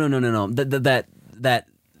 No. That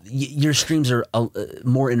your streams are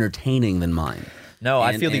more entertaining than mine. No,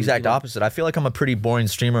 I feel the exact opposite. I feel like I'm a pretty boring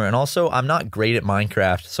streamer, and also I'm not great at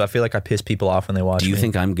Minecraft, so I feel like I piss people off when they watch me. Do you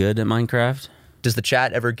think I'm good at Minecraft? Does the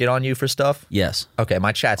chat ever get on you for stuff? Yes. Okay,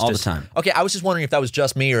 my chat's all just... the time. Okay, I was just wondering if that was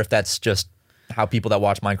just me or if that's just how people that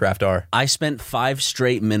watch Minecraft are. I spent 5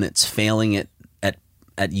 straight minutes failing at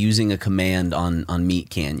using a command on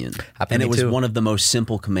Meat Canyon. And it was one of the most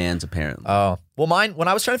simple commands, apparently. Oh. Well, mine, when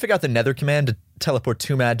I was trying to figure out the nether command to teleport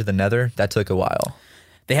 2mad to the nether, that took a while.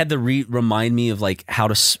 They had to remind me of like how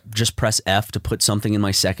to just press F to put something in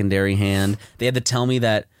my secondary hand. They had to tell me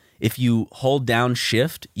that if you hold down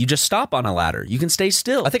shift, you just stop on a ladder. You can stay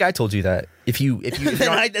still. I think I told you that. If you're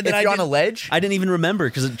on a ledge. I didn't even remember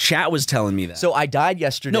because the chat was telling me that. So I died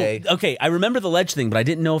yesterday. No, okay, I remember the ledge thing, but I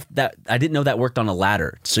didn't know that worked on a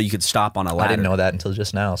ladder, so you could stop on a ladder. I didn't know that until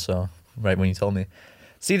just now, so right when you told me.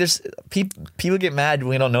 See, there's people get mad when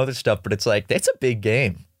we don't know this stuff, but it's like, it's a big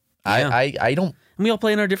game. Yeah. I don't... And we all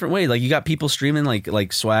play in our different ways. Like, you got people streaming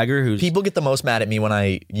like Swagger, who's... People get the most mad at me when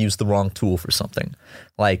I use the wrong tool for something.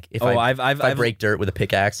 Like, if I break dirt with a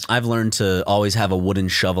pickaxe. I've learned to always have a wooden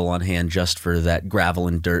shovel on hand just for that gravel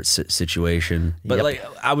and dirt situation. But like,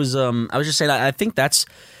 I was just saying, I think that's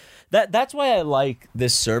why I like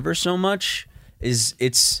this server so much.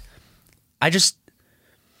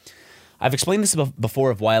 I've explained this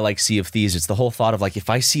before of why I like Sea of Thieves. It's the whole thought of like, if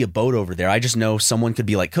I see a boat over there, I just know someone could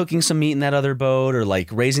be like cooking some meat in that other boat, or like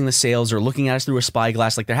raising the sails, or looking at us through a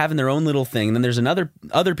spyglass. Like, they're having their own little thing. And then there's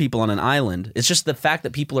other people on an island. It's just the fact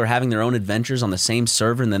that people are having their own adventures on the same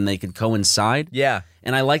server, and then they could coincide. Yeah.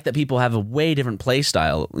 And I like that people have a way different play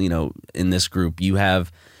style, in this group. You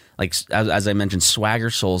have, like, as I mentioned,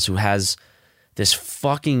 Swagger Souls, who has this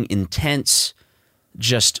fucking intense...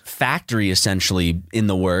 just factory essentially in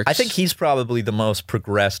the works. I think he's probably the most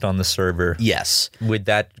progressed on the server. Yes. With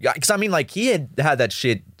that, because I mean, like, he had that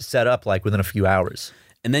shit set up like within a few hours.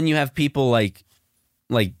 And then you have people like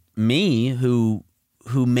me who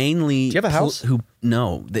mainly... Do you have a house?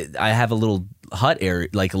 I have a little hut area,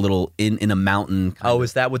 like a little in a mountain.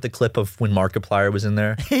 Is that with the clip of when Markiplier was in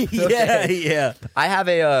there? Yeah. I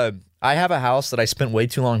have a house that I spent way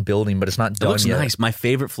too long building, but it's not done yet. It looks nice. My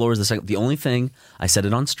favorite floor is the second. The only thing, I said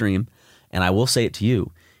it on stream, and I will say it to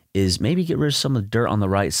you, is maybe get rid of some of the dirt on the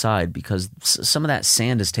right side, because some of that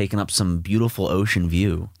sand has taken up some beautiful ocean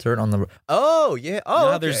view. Dirt on the... Oh, yeah. Oh,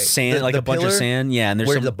 okay. There's sand, like a bunch of sand. Yeah, and there's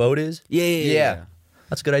where the boat is? Yeah.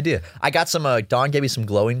 That's a good idea. I got some... Don gave me some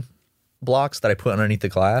glowing blocks that I put underneath the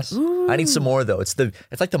glass. Ooh. I need some more though. It's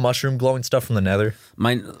like the mushroom glowing stuff from the nether.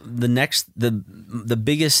 The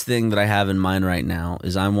biggest thing that I have in mind right now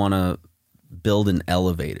is I want to build an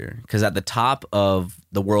elevator, because at the top of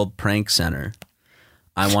the World Prank Center,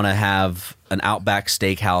 I want to have an Outback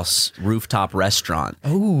Steakhouse rooftop restaurant.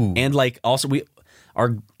 Ooh. And like, also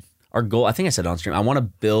our goal, I think I said it on stream, I want to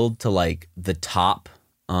build to like the top,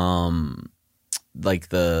 like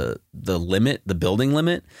the limit, the building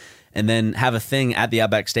limit, and then have a thing at the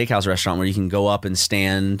Outback Steakhouse restaurant where you can go up and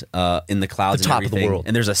stand in the clouds, the top and everything. Of the world.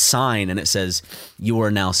 And there's a sign, and it says, "You are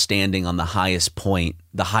now standing on the highest point,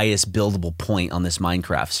 the highest buildable point on this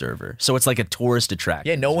Minecraft server." So it's like a tourist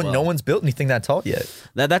attraction. Yeah, no one's built anything that tall yet.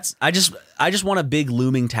 I just want a big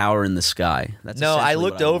looming tower in the sky. I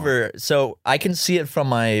looked over, so I can see it from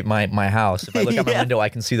my house. If I look out my window, I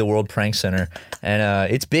can see the World Prank Center,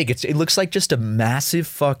 and it's big. It looks like just a massive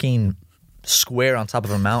fucking square on top of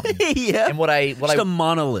a mountain. Yeah. And a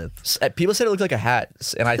monolith. People said it looked like a hat,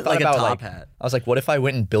 and I thought like about a top hat. I was like, what if I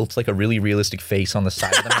went and built like a really realistic face on the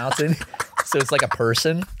side of the mountain, so it's like a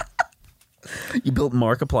person. You built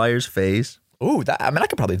Markiplier's face. Ooh, I mean, I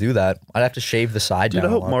could probably do that. I'd have to shave the side down. Dude,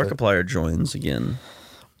 I hope Markiplier joins again.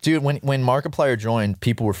 Dude, when Markiplier joined,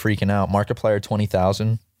 people were freaking out. Markiplier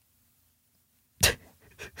 20,000.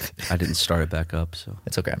 I didn't start it back up, so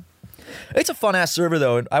it's okay. It's a fun ass server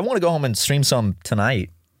though. I want to go home and stream some tonight.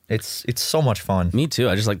 It's so much fun. Me too.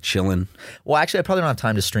 I just like chilling. Well, actually, I probably don't have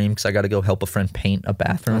time to stream because I got to go help a friend paint a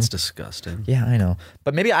bathroom. That's disgusting. Yeah, I know.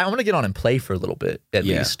 But maybe I want to get on and play for a little bit at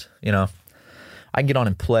least. I can get on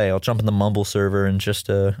and play. I'll jump in the Mumble server and just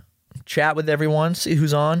chat with everyone, see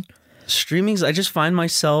who's on. Streaming's. I just find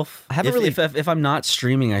myself. I haven't if I'm not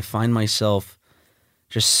streaming, I find myself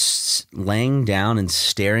just laying down and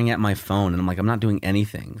staring at my phone, and I'm like, I'm not doing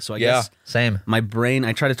anything. So I guess same. My brain,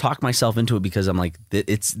 I try to talk myself into it because I'm like,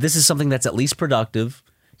 this is something that's at least productive.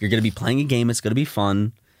 You're going to be playing a game. It's going to be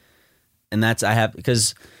fun, and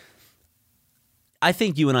because I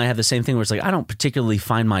think you and I have the same thing where it's like, I don't particularly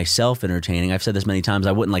find myself entertaining. I've said this many times.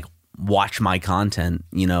 I wouldn't like watch my content,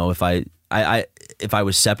 if I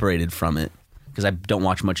was separated from it, because I don't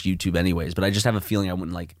watch much YouTube anyways. But I just have a feeling I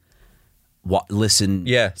wouldn't like listen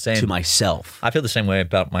same. to myself. I feel the same way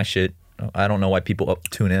about my shit. I don't know why people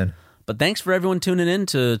tune in. But thanks for everyone tuning in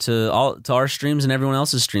to our streams and everyone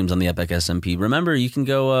else's streams on the Epic SMP. Remember, you can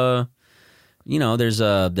go.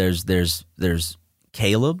 There's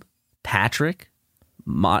Caleb, Patrick,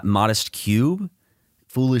 Modest Cube,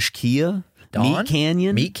 Foolish Kia, Don?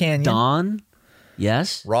 Meat Canyon, Don,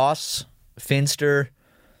 yes, Ross, Finster,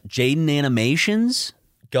 Jaden Animations,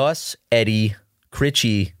 Gus, Eddie,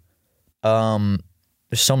 Critchy.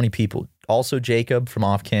 There's so many people. Also Jacob from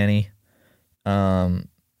Off Canny.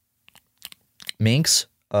 Minx.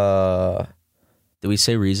 Did we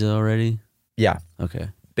say Riza already? Yeah. Okay.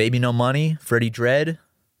 Baby No Money, Freddie Dredd.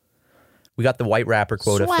 We got the white rapper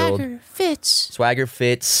quota filled. Swagger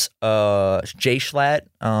Fitz. Jay Schlatt.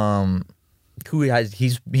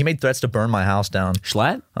 He made threats to burn my house down.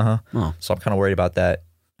 Schlatt? Oh. So I'm kind of worried about that.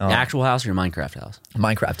 Your actual house or your Minecraft house?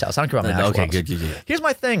 Minecraft house. I don't care about my actual house. Good. Here's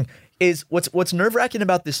my thing: is what's nerve wracking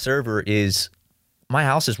about this server is my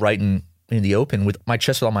house is right in the open with my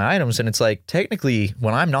chest with all my items, and it's like technically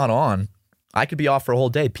when I'm not on, I could be off for a whole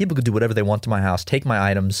day. People could do whatever they want to my house, take my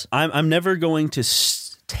items. I'm never going to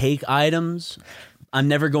take items. I'm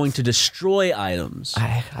never going to destroy items.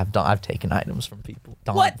 I've taken items from people.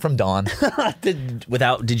 What? From Don. Did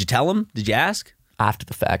you tell him? Did you ask? After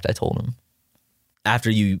the fact, I told him.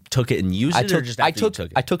 After you took it and used it, or just after you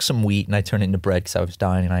took it? I took some wheat and I turned it into bread because I was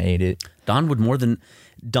dying and I ate it. Don would more than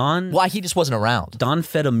Don. Why? He just wasn't around. Don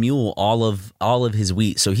fed a mule all of his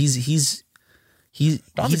wheat, so he's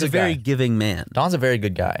a very giving man. Don's a very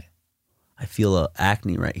good guy. I feel a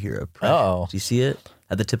acne right here. Oh, do you see it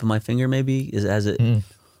at the tip of my finger? Maybe as it.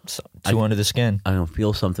 Under the skin. I don't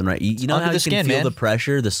feel something right. You know under how the you skin, can feel man. the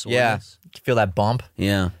pressure, the soreness. Yeah, you feel that bump.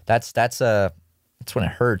 Yeah, that's when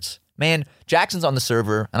it hurts. Man, Jackson's on the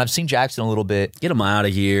server, and I've seen Jackson a little bit. Get him out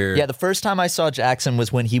of here. Yeah, the first time I saw Jackson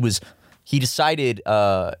was when he decided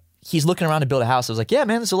he's looking around to build a house. I was like, yeah,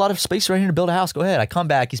 man, there's a lot of space right here to build a house. Go ahead. I come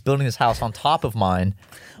back. He's building his house on top of mine.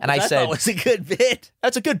 And I said, that was a good bit.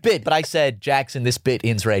 That's a good bit. But I said, Jackson, this bit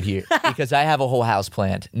ends right here because I have a whole house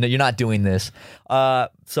planned. No, you're not doing this.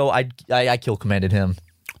 So I kill commanded him.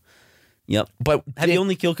 Yep. But have you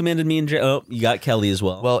only kill commanded me and Jay? Oh, you got Kelly as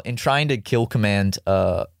well. Well, in trying to kill command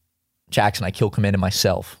Jackson, I kill commanded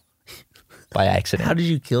myself by accident. How did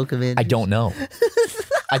you kill command? I don't know.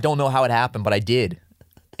 I don't know how it happened, but I did.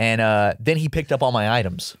 And then he picked up all my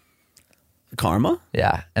items. Karma?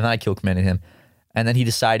 Yeah. And then I kill commanded him. And then he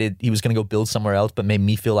decided he was going to go build somewhere else, but made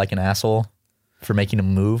me feel like an asshole for making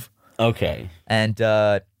him move. Okay. And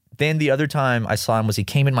then the other time I saw him was he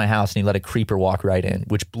came in my house and he let a creeper walk right in,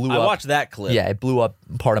 which blew up. I watched that clip. Yeah, it blew up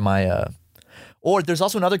part of my... Or there's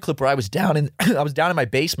also another clip where I was down in my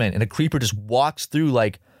basement and a creeper just walks through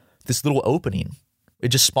like this little opening. It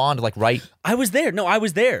just spawned like right... I was there. No, I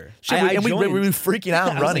was there. We were freaking out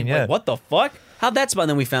and running, like, what the fuck? How'd that spawn?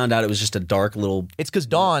 Then we found out it was just a dark little... It's because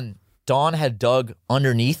Dawn had dug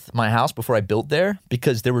underneath my house before I built there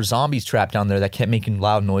because there were zombies trapped down there that kept making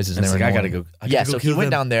loud noises. And I gotta go. So he went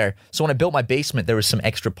down there. So when I built my basement, there was some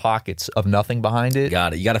extra pockets of nothing behind it.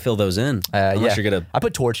 Got it. You got to fill those in. Unless you're gonna... I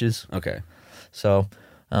put torches. Okay. So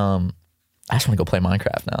I just want to go play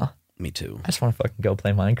Minecraft now. Me too. I just want to fucking go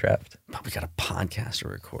play Minecraft. But we got a podcast to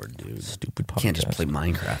record, dude. Stupid podcast. Can't just play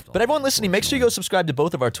Minecraft. But everyone listening, make sure you go subscribe to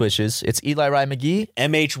both of our Twitches. It's Eli Rye McGee.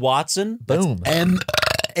 MH Watson. Boom.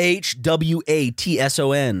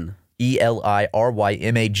 MHWATSON.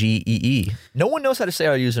 ELIRYMAGEE. No one knows how to say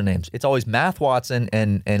our usernames. It's always Math Watson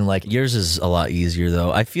and like... Yours is a lot easier,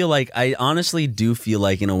 though. I honestly do feel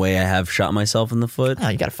like, in a way, I have shot myself in the foot. Oh,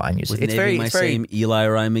 you got to find users. It's very same Eli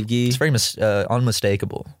Rye McGee. It's very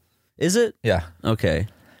unmistakable. Is it? Yeah. Okay.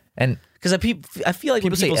 And because I feel like people when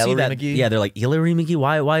people say see that, McGee. Yeah, they're like Eli Rye McGee.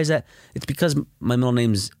 Why is that? It's because my middle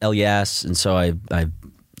name's Elias, and so I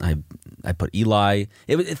put Eli.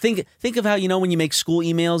 Think of how, when you make school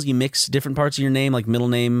emails, you mix different parts of your name, like middle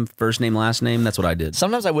name, first name, last name. That's what I did.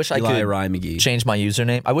 Sometimes I wish I could Rye McGee. change my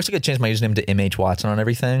username. I wish I could change my username to MH Watson on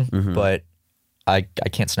everything, but I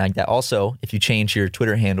can't snag that. Also, if you change your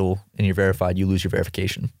Twitter handle and you're verified, you lose your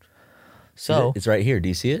verification. So it's right here. Do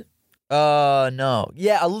you see it? No.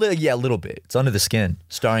 Yeah, a little bit. It's under the skin.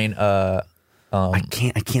 Starring I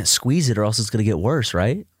can't squeeze it or else it's gonna get worse,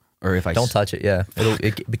 right? Or if I don't touch it, yeah,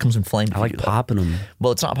 it becomes inflamed. I like popping them.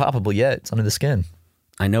 Well, it's not poppable yet. It's under the skin.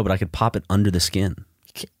 I know, but I could pop it under the skin.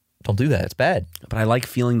 Don't do that. It's bad. But I like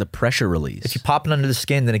feeling the pressure release. If you pop it under the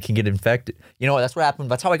skin, then it can get infected. You know what? That's what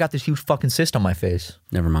happened. That's how I got this huge fucking cyst on my face.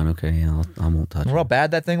 Never mind. Okay, yeah, I won't touch it. Remember how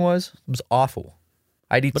bad that thing was? It was awful.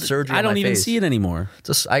 I need surgery. I don't even see it anymore.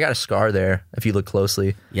 I got a scar there. If you look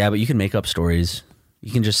closely. Yeah, but you can make up stories.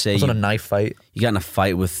 You can just say I was on a knife fight. You got in a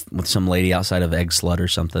fight with some lady outside of Egg Slut or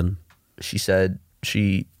something. She said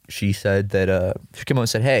she she said that she came out and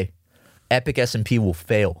said, "Hey, Epic SMP will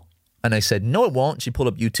fail," and I said, "No, it won't." She pulled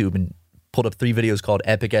up YouTube and pulled up 3 videos called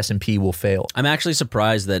 "Epic SMP will fail." I'm actually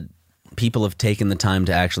surprised that people have taken the time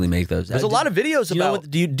to actually make those. There's a lot of videos about.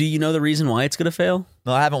 Do you know the reason why it's going to fail?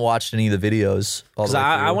 No, I haven't watched any of the videos. Because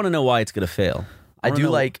I want to know why it's going to fail.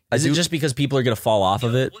 Is it just because people are going to fall off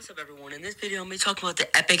of it? What's up, everyone? In this video, I'm going to be talking about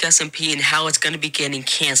the Epic SMP and how it's going to be getting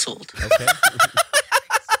canceled. Okay.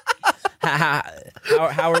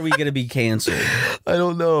 how are we going to be canceled? I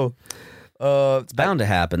don't know. It's bound to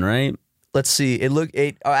happen, right? Let's see. I'm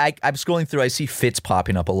scrolling through. I see Fitz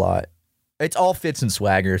popping up a lot. It's all Fitz and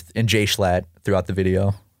Swagger and Jay Schlatt throughout the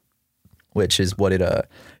video, which is what it.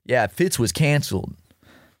 Yeah, Fitz was canceled.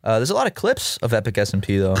 There's a lot of clips of Epic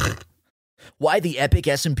SMP though. Why the Epic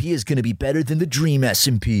SMP is going to be better than the Dream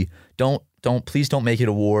SMP? Please don't make it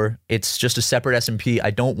a war. It's just a separate SMP. I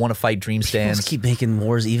don't want to fight Dream stands. People keep making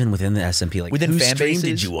wars even within the SMP. Like, within whose fan stream bases?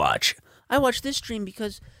 did you watch? I watched this stream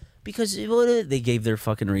because they gave their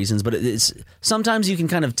fucking reasons. But it's sometimes you can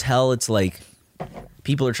kind of tell it's like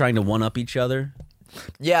people are trying to one up each other.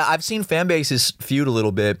 Yeah, I've seen fan bases feud a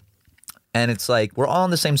little bit. And it's like, we're all on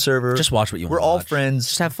the same server. Just watch what you want. We're all friends.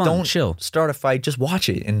 Just have fun. Don't chill. Start a fight. Just watch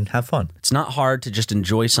it and have fun. It's not hard to just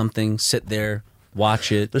enjoy something, sit there,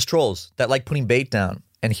 watch it. There's trolls that like putting bait down.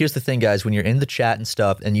 And here's the thing, guys. When you're in the chat and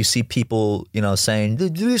stuff and you see people, saying,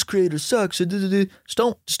 this creator sucks, just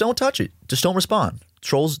don't touch it. Just don't respond.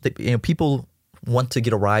 Trolls, people want to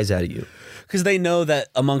get a rise out of you. Because they know that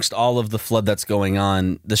amongst all of the flood that's going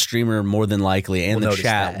on, the streamer more than likely and the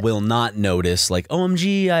chat will not notice, like,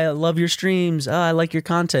 OMG, I love your streams. Oh, I like your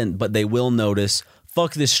content. But they will notice,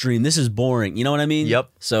 fuck this stream. This is boring. You know what I mean? Yep.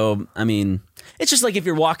 So, I mean, it's just like if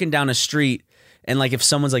you're walking down a street and like if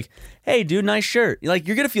someone's like, hey, dude, nice shirt. Like,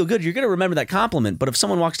 you're going to feel good. You're going to remember that compliment. But if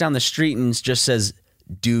someone walks down the street and just says,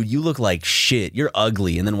 dude, you look like shit. You're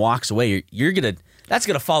ugly. And then walks away, you're going to... That's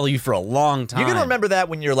going to follow you for a long time. You're going to remember that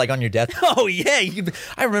when you're like on your death. Oh, yeah.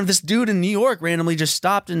 I remember this dude in New York randomly just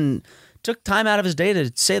stopped and took time out of his day to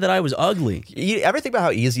say that I was ugly. You ever think about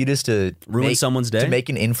how easy it is to ruin someone's day? To make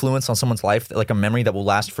an influence on someone's life, like a memory that will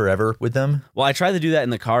last forever with them? Well, I try to do that in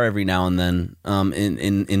the car every now and then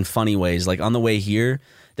in funny ways. Like on the way here,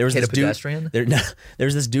 there was this pedestrian?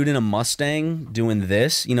 There's this dude in a Mustang doing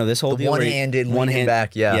this, this whole deal. One-handed, leaning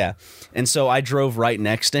back, yeah. Yeah. And so I drove right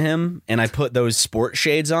next to him and I put those sport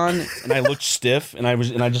shades on and I looked stiff and I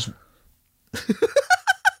just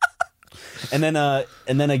and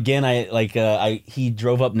then again he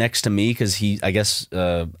drove up next to me because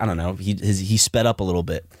I don't know, he sped up a little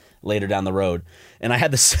bit later down the road and I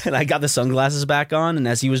got the sunglasses back on and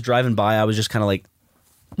as he was driving by I was just kind of like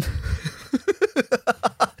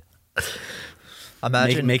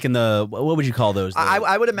Imagine making the what would you call those?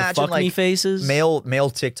 I would imagine fuck me like faces, male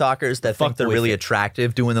TikTokers that think they're really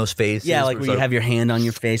attractive doing those faces. Yeah, like where you have your hand on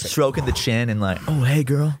your face, stroking the chin, and like, oh hey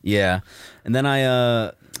girl. Yeah, and then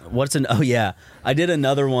I did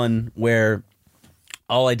another one where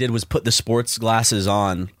all I did was put the sports glasses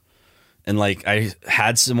on, and like I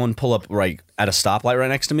had someone pull up right at a stoplight right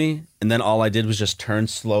next to me, and then all I did was just turn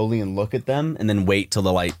slowly and look at them, and then wait till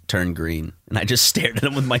the light turned green, and I just stared at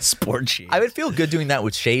them with my sport shades. I would feel good doing that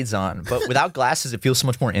with shades on, but without glasses, it feels so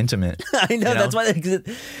much more intimate. I know, that's why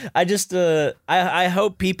I just I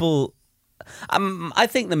hope people. I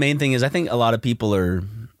think the main thing is I think a lot of people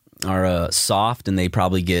are soft, and they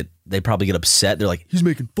probably get upset. They're like, he's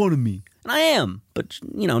making fun of me. And I am, but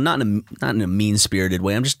not in a mean-spirited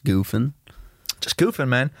way. I'm just goofing. Just goofing,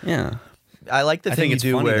 man. Yeah. I like the thing you it's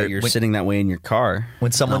do funny where that you're sitting that way in your car.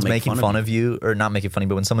 When someone's making fun of you, or not making fun of you,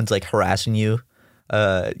 but when someone's like harassing you,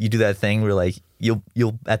 you do that thing where like you'll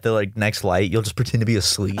at the like next light, you'll just pretend to be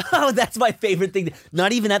asleep. Oh, that's my favorite thing.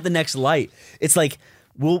 Not even at the next light. It's like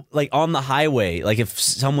we'll like on the highway, like if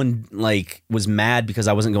someone like was mad because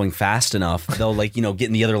I wasn't going fast enough, they'll like, get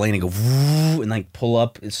in the other lane and go and like pull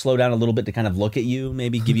up and slow down a little bit to kind of look at you,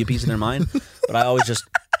 maybe give you a piece of their mind. But I always just,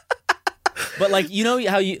 but like,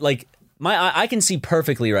 how you like I can see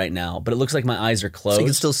perfectly right now, but it looks like my eyes are closed. So you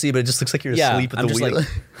can still see, but it just looks like you're asleep at the wheel.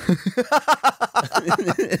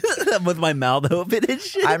 Like, with my mouth open and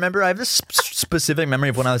shit. I remember I have this specific memory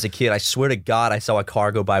of when I was a kid. I swear to God, I saw a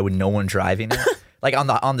car go by with no one driving it. Like on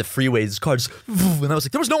the freeway, this car just, and I was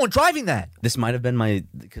like, there was no one driving that. This might have been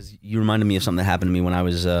because you reminded me of something that happened to me when I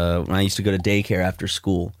was when I used to go to daycare after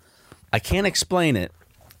school. I can't explain it,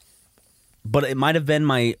 but it might have been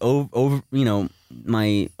my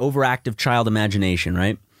my overactive child imagination,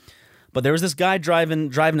 right? But there was this guy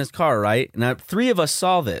driving his car, right? Now 3 of us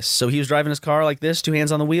saw this. So he was driving his car like this, 2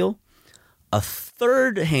 hands on the wheel. A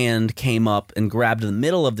third hand came up and grabbed the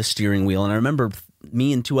middle of the steering wheel, and I remember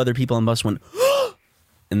me and 2 other people on the bus went,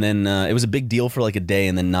 and then it was a big deal for like a day,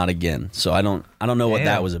 and then not again. So I don't know what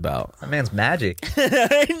that was about. That man's magic.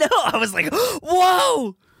 I know. I was like,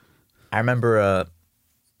 whoa. I remember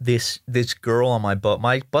this girl on my bus.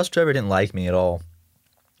 My bus driver didn't like me at all,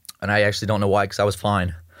 and I actually don't know why, because I was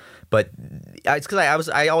fine. But it's because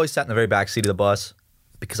I always sat in the very back seat of the bus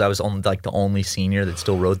because I was only like the only senior that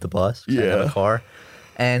still rode the bus. I had a car,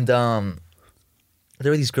 and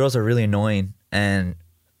there were these girls that were really annoying, and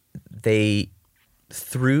they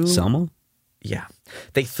threw Selma? Yeah,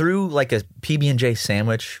 they threw like a PB&J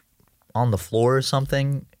sandwich on the floor or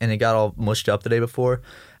something, and it got all mushed up the day before.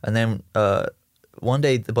 And then one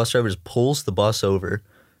day the bus driver just pulls the bus over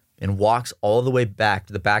and walks all the way back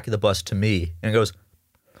to the back of the bus to me and goes,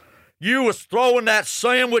 "You was throwing that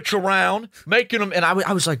sandwich around, making them." And I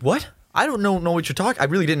was like, "What? I don't know what you're talking." I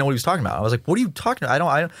really didn't know what he was talking about. I was like, "What are you talking about?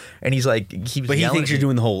 I don't." And he's like, but he thinks you're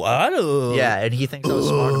doing the whole. Yeah, and he thinks I was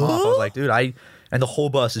smarting him off. I was like, "Dude, and the whole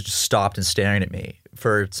bus is just stopped and staring at me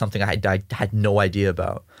for something I had no idea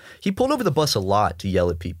about." He pulled over the bus a lot to yell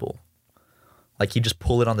at people. Like, he'd just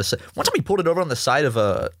pull it on the side. One time he pulled it over on the side of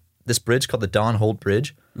this bridge called the Don Holt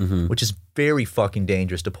Bridge, which is very fucking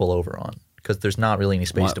dangerous to pull over on because there's not really any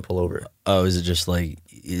space to pull over. Oh, is it just like...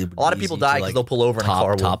 A lot of people die because they'll pull over and a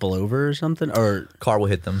car will... Topple over or something? Or car will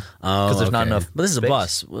hit them because there's not enough But this is space. a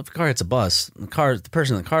bus. Well, if a car hits a bus, the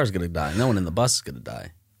person in the car is going to die. No one in the bus is going to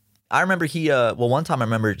die. I remember one time I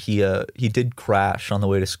remember he did crash on the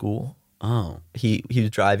way to school. Oh. He was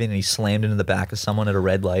driving and he slammed into the back of someone at a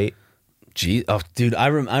red light. Gee, oh, dude, I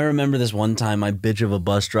remember this one time my bitch of a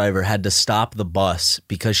bus driver had to stop the bus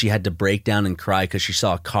because she had to break down and cry because she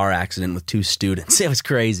saw a car accident with 2 students. It was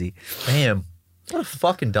crazy. Damn. What a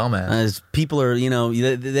fucking dumbass. People are,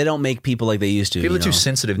 they don't make people like they used to. People are too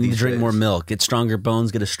sensitive You need these to drink days. more milk, get stronger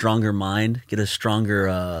bones, get a stronger mind, get a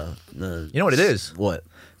stronger... you know what it is? What?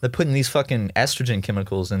 They're putting these fucking estrogen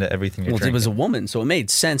chemicals into everything you're Well, drinking. it was a woman, so it made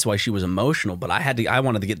sense why she was emotional, but I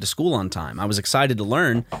wanted to get to school on time. I was excited to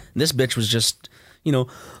learn. And this bitch was just, oh, I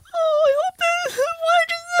hope that...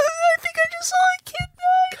 I think I just saw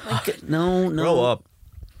a kid die. No. Grow up.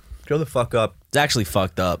 Grow the fuck up. It's actually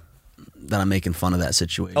fucked up that I'm making fun of that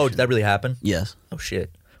situation. Oh, did that really happen? Yes. Oh,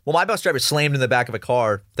 shit. Well, my bus driver slammed in the back of a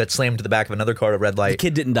car that slammed to the back of another car at a red light. The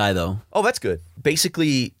kid didn't die, though. Oh, that's good.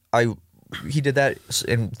 Basically, he did that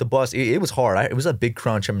in the bus. It was hard. It was a big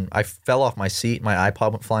crunch. I fell off my seat. My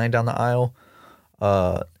iPod went flying down the aisle.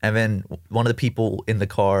 And then one of the people in the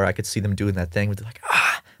car, I could see them doing that thing with like,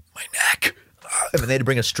 my neck. And then they had to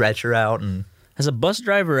bring a stretcher out. And Has a bus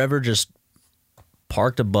driver ever just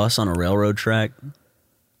parked a bus on a railroad track?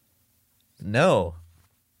 no,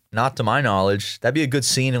 not to my knowledge. That'd be a good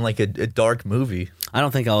scene in like a dark movie. I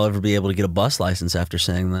don't think I'll ever be able to get a bus license after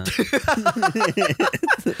saying that.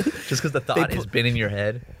 Just because the thought has been in your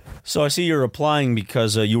head. So I see you're applying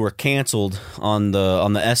because you were canceled on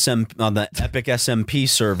the Epic SMP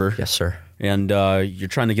server. Yes, sir. And you're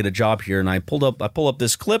trying to get a job here. And I pull up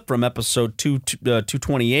this clip from episode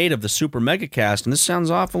 228 of the Super Mega Cast, and this sounds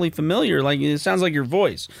awfully familiar. Like it sounds like your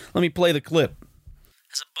voice. Let me play the clip.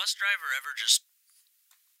 Has a bus driver ever just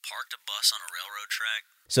parked a bus on a railroad track?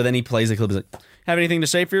 So then he plays the clip. He's like, "Have anything to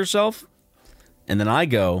say for yourself?" And then I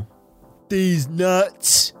go, "These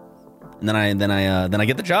nuts." And then I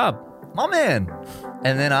get the job. My man.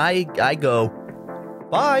 And then I go,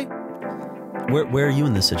 bye. Where are you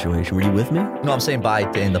in this situation? Were you with me? No, I'm saying bye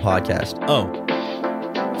to end the podcast. Oh.